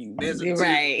to you. There's a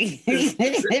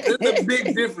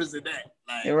big difference in that.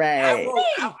 Like, right.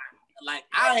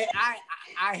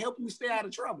 I help you stay out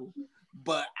of trouble,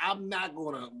 but I'm not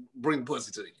gonna bring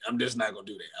pussy to you. I'm just not gonna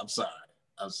do that.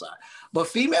 I'm sorry. But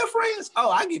female friends,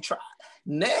 I get tried.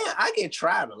 Now I get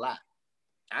tried a lot.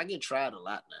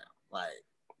 Now. Like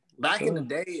back in the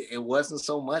day, it wasn't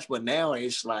so much, but now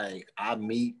it's like I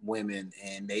meet women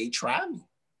and they try me.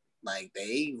 Like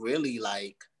they really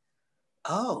like,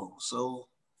 oh, so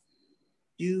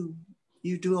you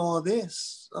do all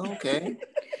this. Okay.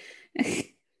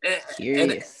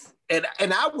 Curious. And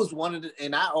I was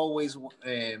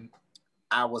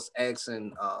I was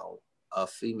asking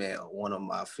one of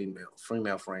my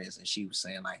female friends, and she was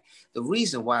saying like, the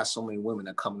reason why so many women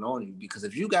are coming on you, because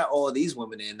if you got all these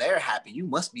women and they're happy, you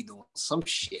must be doing some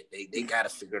shit. They got to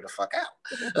figure the fuck out.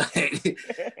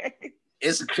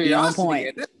 It's a curiosity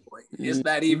at this point. It's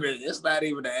not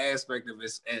even the aspect of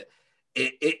it.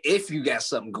 If you got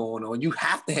something going on, you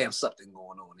have to have something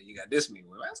going on, and you got this many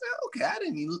women. I said, okay,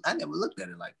 I never looked at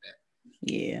it like that.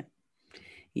 Yeah,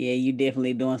 you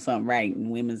definitely doing something right in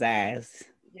women's eyes.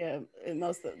 Yeah, and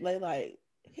most of they like,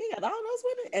 he got all those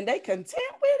women and they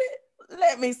content with it.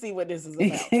 Let me see what this is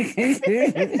about.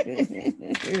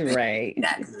 Right.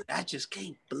 That good. I just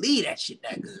can't believe that shit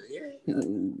that good. Yeah.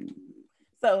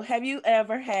 So have you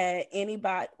ever had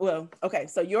anybody, well, okay,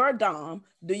 so you're a dom.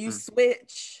 Do you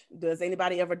switch? Does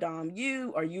anybody ever dom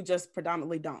you, or you just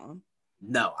predominantly dom?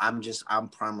 No, I'm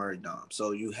primary dom.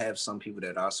 So you have some people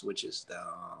that are switches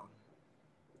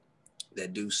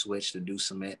that do switch, that do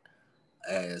submit.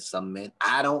 Some men,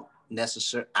 I don't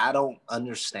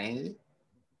understand it.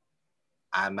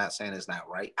 I'm not saying it's not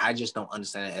right. I just don't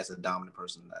understand it as a dominant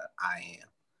person that I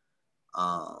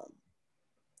am.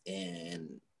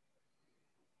 And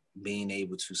being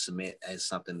able to submit as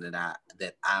something that I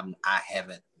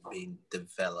haven't been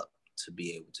developed to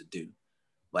be able to do.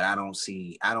 But I don't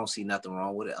see nothing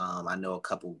wrong with it. I know a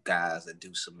couple guys that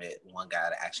do submit. One guy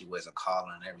that actually wears a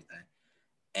collar and everything.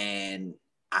 And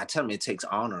I tell them it takes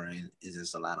honor, and it's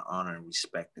just a lot of honor and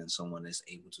respect in someone that's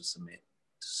able to submit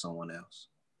to someone else.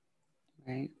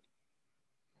 Right.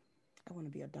 I want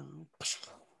to be a dom.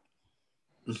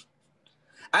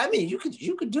 I mean, you could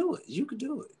do it. You could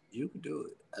do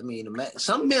it. I mean,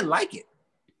 some men like it.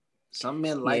 Some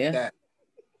men like that.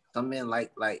 Some men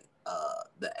like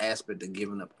the aspect of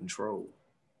giving up control,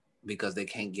 because they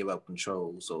can't give up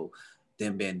control. So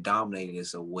them being dominated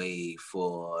is a way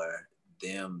for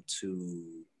them to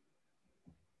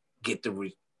get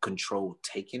the control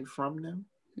taken from them,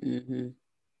 and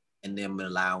them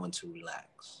allowing to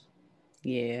relax.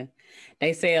 Yeah,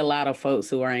 they say a lot of folks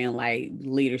who are in like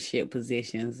leadership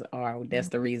positions that's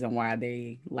the reason why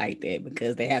they like that,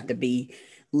 because they have to be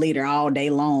leader all day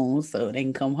long so they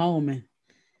can come home and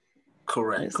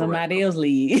let somebody else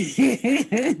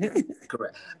lead.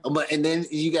 Correct. And then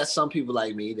you got some people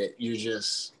like me that you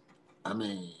just, I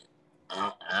mean,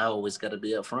 I always got to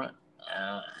be up front.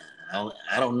 I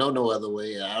don't know no other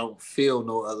way. I don't feel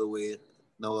no other way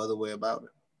about it.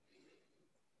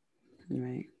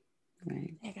 Right.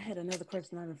 I had another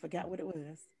question. I forgot what it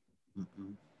was.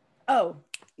 Oh,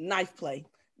 knife play.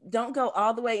 Don't go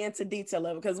all the way into detail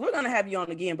of it, because we're gonna have you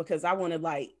on again, because I want to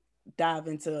like dive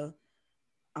into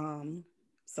some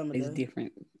of the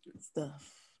different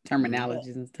stuff,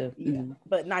 terminologies and stuff. Yeah.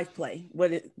 But knife play,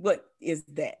 what is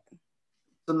that?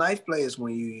 So knife play is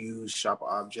when you use sharp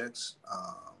objects,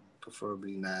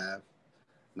 preferably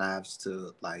knives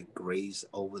to like graze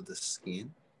over the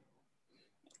skin.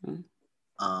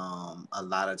 A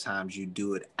lot of times you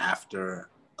do it after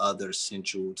other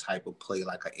sensual type of play,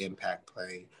 like an impact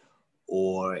play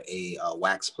or a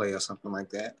wax play or something like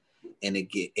that, and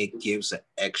it gives an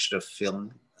extra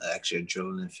feeling, extra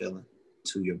adrenaline feeling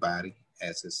to your body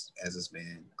it's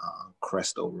been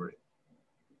crest over it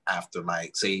after,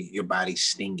 like, say your body's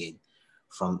stinging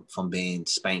from being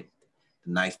spanked.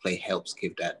 The knife play helps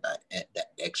give that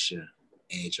extra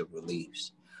edge of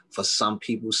relief. For some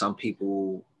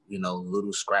people, you know,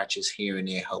 little scratches here and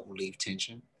there help relieve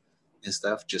tension and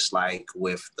stuff. Just like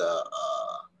with the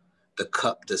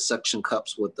suction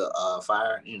cups with the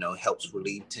fire, you know, helps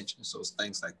relieve tension. So it's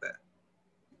things like that.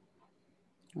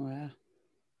 Wow.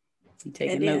 You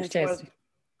taking notes, Chester?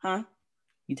 Huh?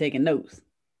 You taking notes?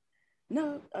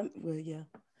 No, well, yeah.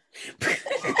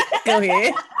 Go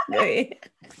ahead.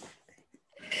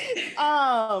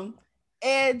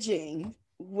 Edging.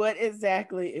 What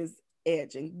exactly is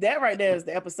edging? That right there is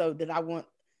the episode that I want.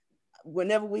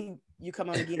 Whenever you come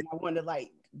on again, I want to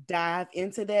like dive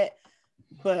into that.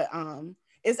 But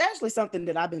it's actually something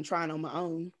that I've been trying on my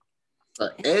own.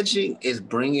 Edging is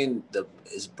bringing the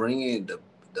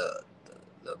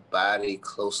body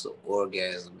close to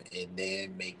orgasm and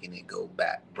then making it go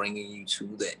back, bringing you to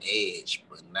the edge,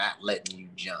 but not letting you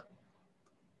jump.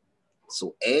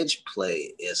 So edge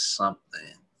play is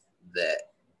something that,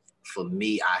 for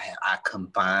me, I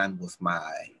combine with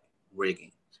my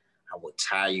rigging. I would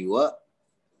tie you up,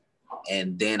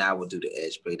 and then I would do the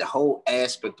edge play. The whole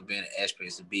aspect of being an edge play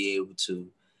is to be able to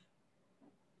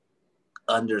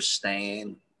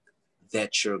understand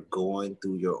that you're going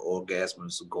through your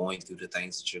orgasms, going through the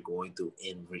things that you're going through,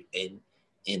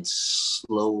 and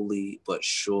slowly but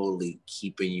surely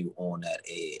keeping you on that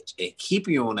edge, and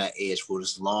keeping you on that edge for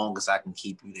as long as I can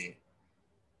keep you there.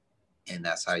 And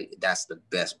that's the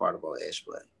best part about edge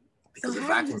play. Because so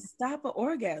how do you stop an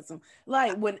orgasm?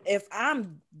 Like if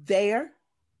I'm there,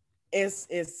 it's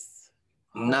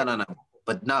no.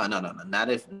 But no. Not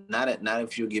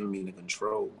if you're giving me the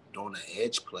control during the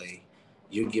edge play.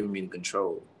 You're giving me the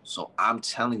control, so I'm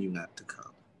telling you not to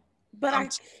come.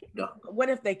 But what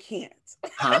if they can't?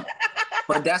 Huh?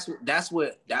 But that's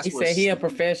what he said. He a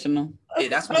professional. Yeah,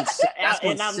 that's when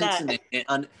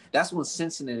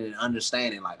sensing it and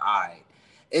understanding. Like, all right,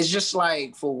 it's just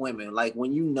like for women. Like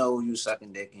when you know you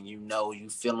sucking dick and you know you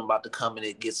feeling about to come and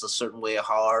it gets a certain way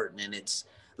hard, and it's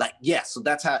like, yeah. So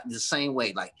that's how the same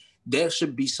way. Like there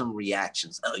should be some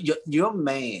reactions. Your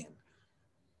man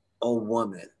or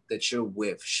woman that you're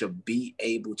with should be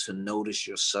able to notice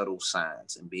your subtle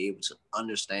signs and be able to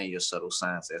understand your subtle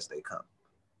signs as they come.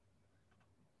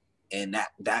 And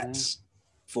that's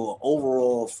for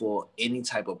overall, for any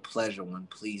type of pleasure when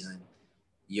pleasing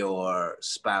your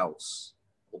spouse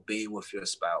or being with your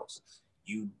spouse,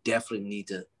 you definitely need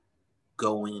to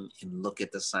go in and look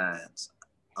at the signs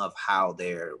of how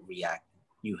they're reacting.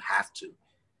 You have to.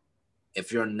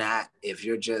 If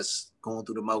you're just going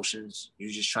through the motions,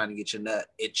 you're just trying to get your nut,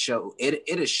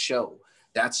 it'll show.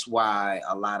 That's why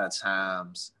a lot of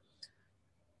times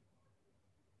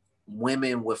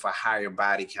women with a higher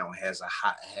body count has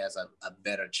a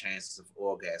better chance of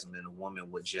orgasm than a woman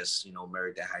with just,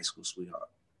 married their high school sweetheart.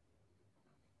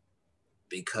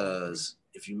 Because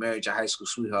if you married your high school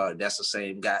sweetheart, that's the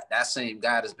same guy. That same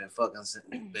guy that's been fucking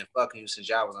you since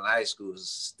y'all was in high school is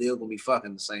still gonna be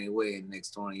fucking the same way in the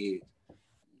next 20 years.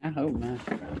 I hope not.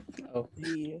 Oh,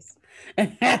 he is.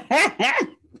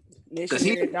 Because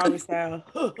he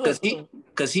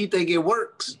think it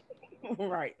works.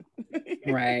 Right.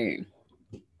 Right.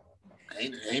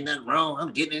 Ain't nothing wrong.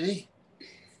 I'm getting it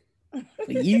in.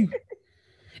 For you.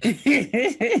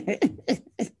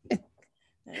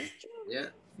 Yeah.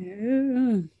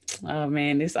 Oh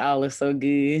man, this all is so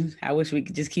good. I wish we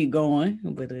could just keep going,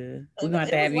 but we're gonna have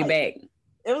to have you back.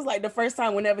 It was like the first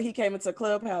time whenever he came into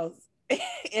Clubhouse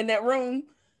in that room,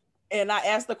 and I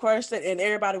asked the question, and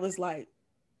everybody was like,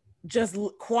 just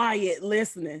quiet,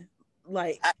 listening.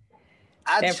 Like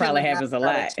that probably happens a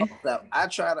lot. I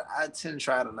tend to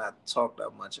try to not talk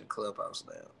that much in Clubhouse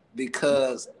now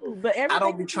because but I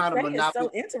don't be trying to monopolize. So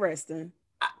interesting.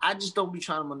 I just don't be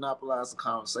trying to monopolize the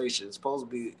conversation. It's supposed to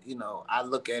be, I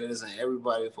look at it as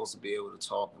everybody's supposed to be able to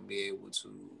talk and be able to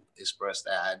express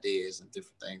their ideas and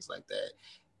different things like that.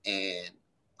 And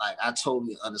like, I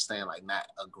totally understand, like, not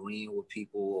agreeing with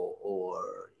people or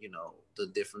the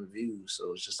different views.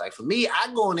 So it's just like, for me,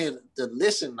 I go in there to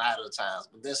listen a lot of the times,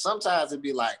 but then sometimes it'd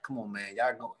be like, come on, man,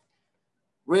 y'all going,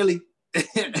 really?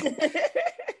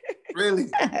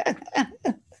 Really?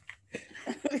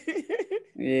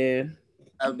 Yeah.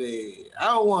 I mean, I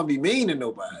don't want to be mean to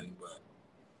nobody, but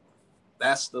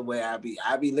that's the way I be.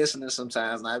 I be listening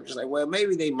sometimes, and I'm just like, well,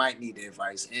 maybe they might need the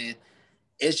advice. And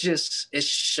it's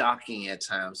shocking at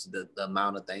times, the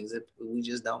amount of things that we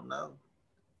just don't know.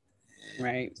 And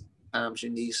right. Sometimes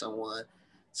you need someone.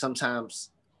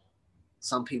 Sometimes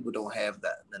some people don't have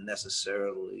the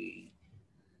necessarily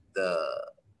the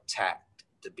tact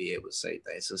to be able to say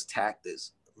things. So tact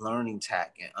is learning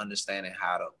tact and understanding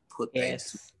how to put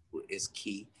things is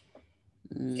key.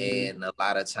 And a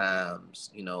lot of times,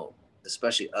 you know,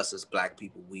 especially us as Black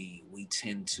people, we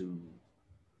tend to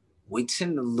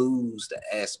lose the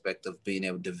aspect of being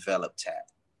able to develop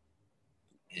tact.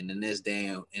 And in this day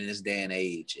and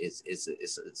age, it's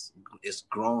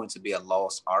growing to be a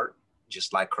lost art,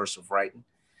 just like cursive writing.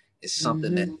 It's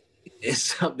something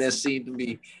that seemed to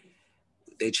be,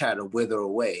 they try to wither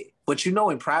away. But you know,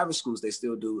 in private schools, they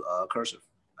still do cursive.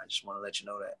 I just want to let you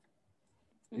know that.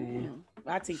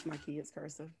 I teach my kids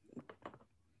cursive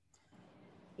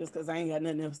just because I ain't got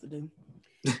nothing else to do.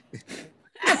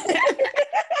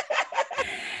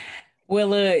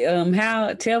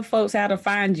 Well, tell folks how to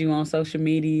find you on social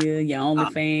media, your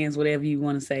OnlyFans, whatever you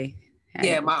want to say.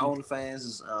 My OnlyFans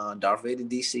is Darth Vader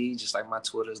DC, just like my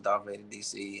Twitter is Darth Vader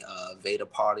DC. Vader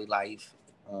Party Life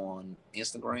on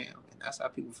Instagram, and that's how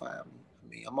people find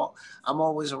me. I mean, I'm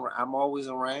always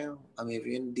around. I mean, if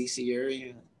you're in the DC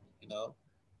area, you know,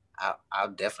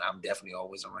 I'm definitely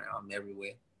always around. I'm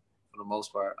everywhere. For the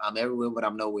most part, I'm everywhere, but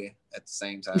I'm nowhere at the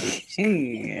same time.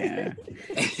 Yeah.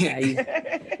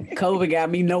 COVID got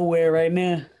me nowhere right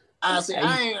now. I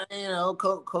ain't, you know,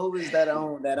 COVID's that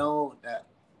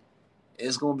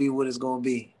it's gonna be what it's gonna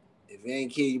be. If it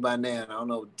ain't kill you by now, I don't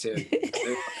know what to tell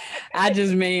you.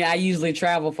 I usually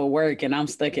travel for work and I'm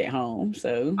stuck at home.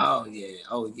 So Oh yeah.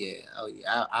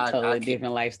 I totally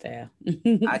different lifestyle.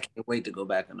 I can't wait to go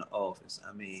back in the office.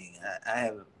 I mean, I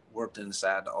haven't worked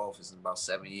inside the office in about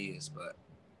 7 years, but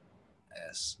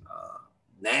as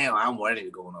now I'm ready to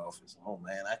go in the office. Oh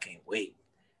man, I can't wait.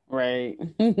 Right.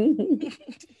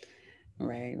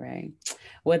 Right.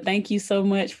 Well, thank you so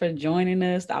much for joining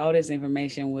us. All this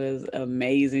information was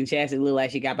amazing. Chastity looked like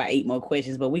she got about 8 more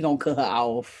questions, but we're gonna cut her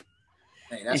off.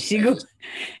 Hey, and she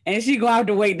gonna have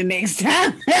to wait the next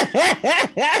time.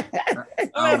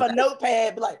 I have a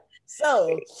notepad, be like,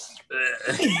 so.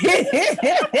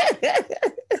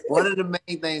 One of the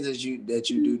main things that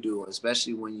you do,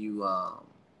 especially when you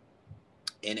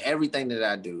in everything that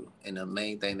I do, and the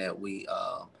main thing that we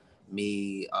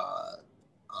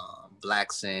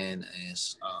Black Sin and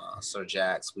Sir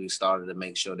Jax, we started to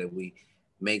make sure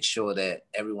that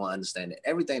everyone understands that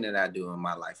everything that I do in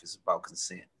my life is about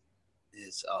consent.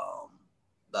 It's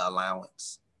the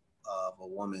allowance of a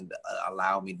woman to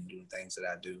allow me to do the things that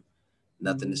I do.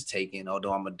 Nothing is taken.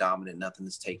 Although I'm a dominant, nothing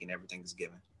is taken. Everything is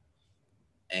given.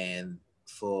 And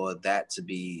for that to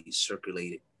be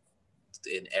circulated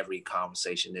in every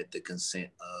conversation, that the consent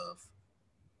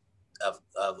of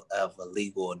a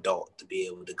legal adult to be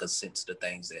able to consent to the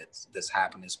things that's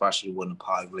happening, especially within a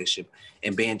poly relationship,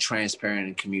 and being transparent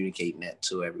and communicating that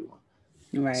to everyone.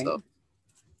 Right. So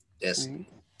that's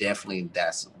definitely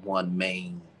one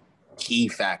main key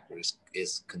factor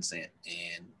is consent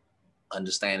and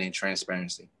understanding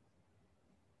transparency.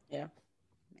 Yeah,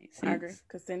 I agree.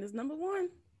 Consent is number one.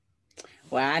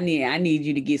 Well, I need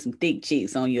you to get some thick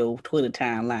chicks on your Twitter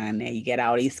timeline. Now you got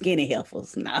all these skinny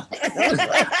heifers now.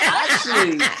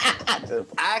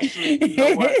 actually, you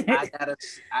know what?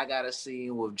 I got a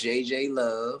scene with JJ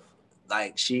Love.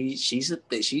 Like she's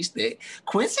thick.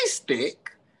 Quincy's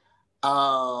thick.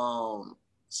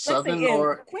 Southern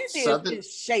Lord. Quincy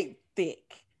is shaped thick.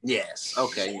 Yes.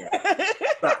 Okay. Yeah.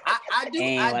 But I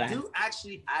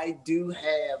do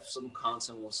have some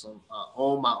content with some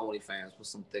on my OnlyFans with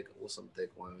some thick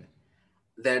women.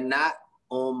 They're not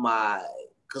on my,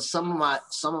 because some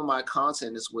of my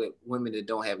content is with women that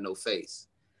don't have no face,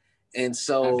 and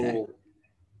so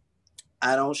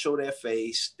I don't show their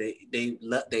face. They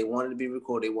wanted to be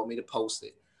recorded. They want me to post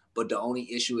it, but the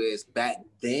only issue is back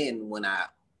then when I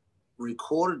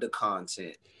recorded the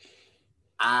content,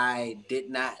 I did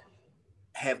not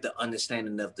have the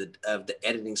understanding of the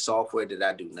editing software that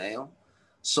I do now.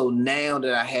 So now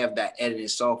that I have that editing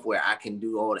software, I can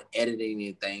do all the editing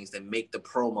and things that make the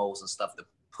promos and stuff to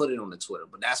put it on the Twitter.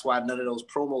 But that's why none of those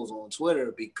promos on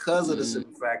Twitter, because of the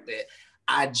simple fact that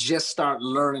I just started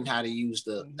learning how to use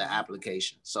the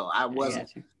application. So I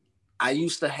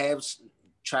used to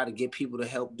try to get people to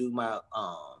help do my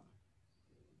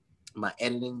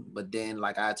editing, but then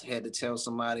like I had to tell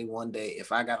somebody one day,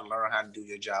 if I got to learn how to do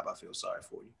your job, I feel sorry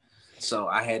for you. So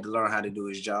I had to learn how to do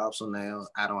his job. So now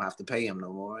I don't have to pay him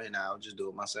no more, and I'll just do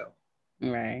it myself.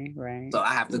 Right. So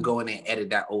I have to go in and edit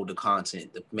that older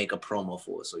content to make a promo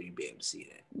for it, so you'll be able to see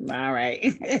that. All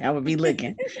right. I will be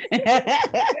looking.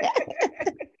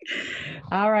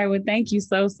 All right. Well, thank you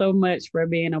so much for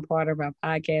being a part of our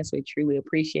podcast. We truly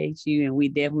appreciate you, and we're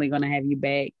definitely going to have you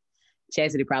back.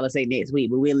 Chastity probably say next week,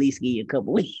 but we'll at least give you a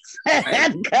couple weeks.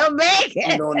 Come back.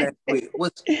 You know, next week.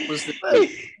 What's the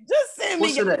just send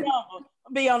me your number.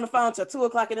 be on the phone till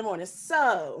 2:00 in the morning.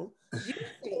 So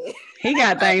he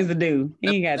got things to do.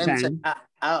 He ain't got time.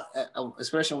 I,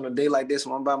 especially on a day like this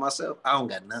when I'm by myself, I don't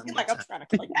got nothing. Like I'm trying to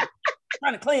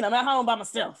clean. I'm at home by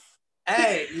myself.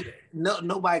 Hey,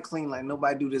 nobody clean like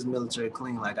nobody do this military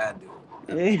clean like I do.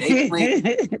 They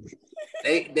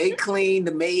clean.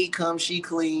 The maid comes, she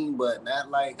clean, but not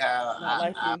like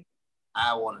how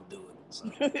I want to do it.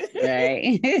 So.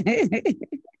 Right.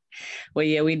 Well,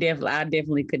 yeah, I'll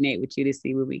definitely connect with you to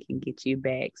see where we can get you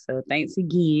back. So thanks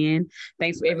again.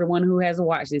 Thanks for everyone who has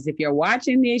watched this. If you're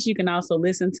watching this, you can also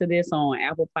listen to this on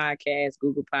Apple Podcasts,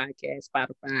 Google Podcasts,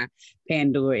 Spotify,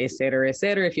 Pandora, et cetera, et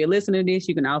cetera. If you're listening to this,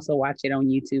 you can also watch it on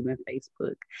YouTube and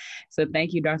Facebook. So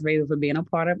thank you, Dr. Raven, for being a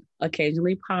part of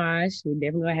Occasionally Posh. We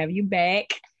definitely will have you back.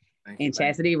 And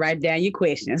Chastity, write down your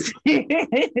questions.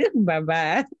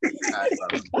 Bye-bye.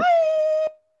 Bye.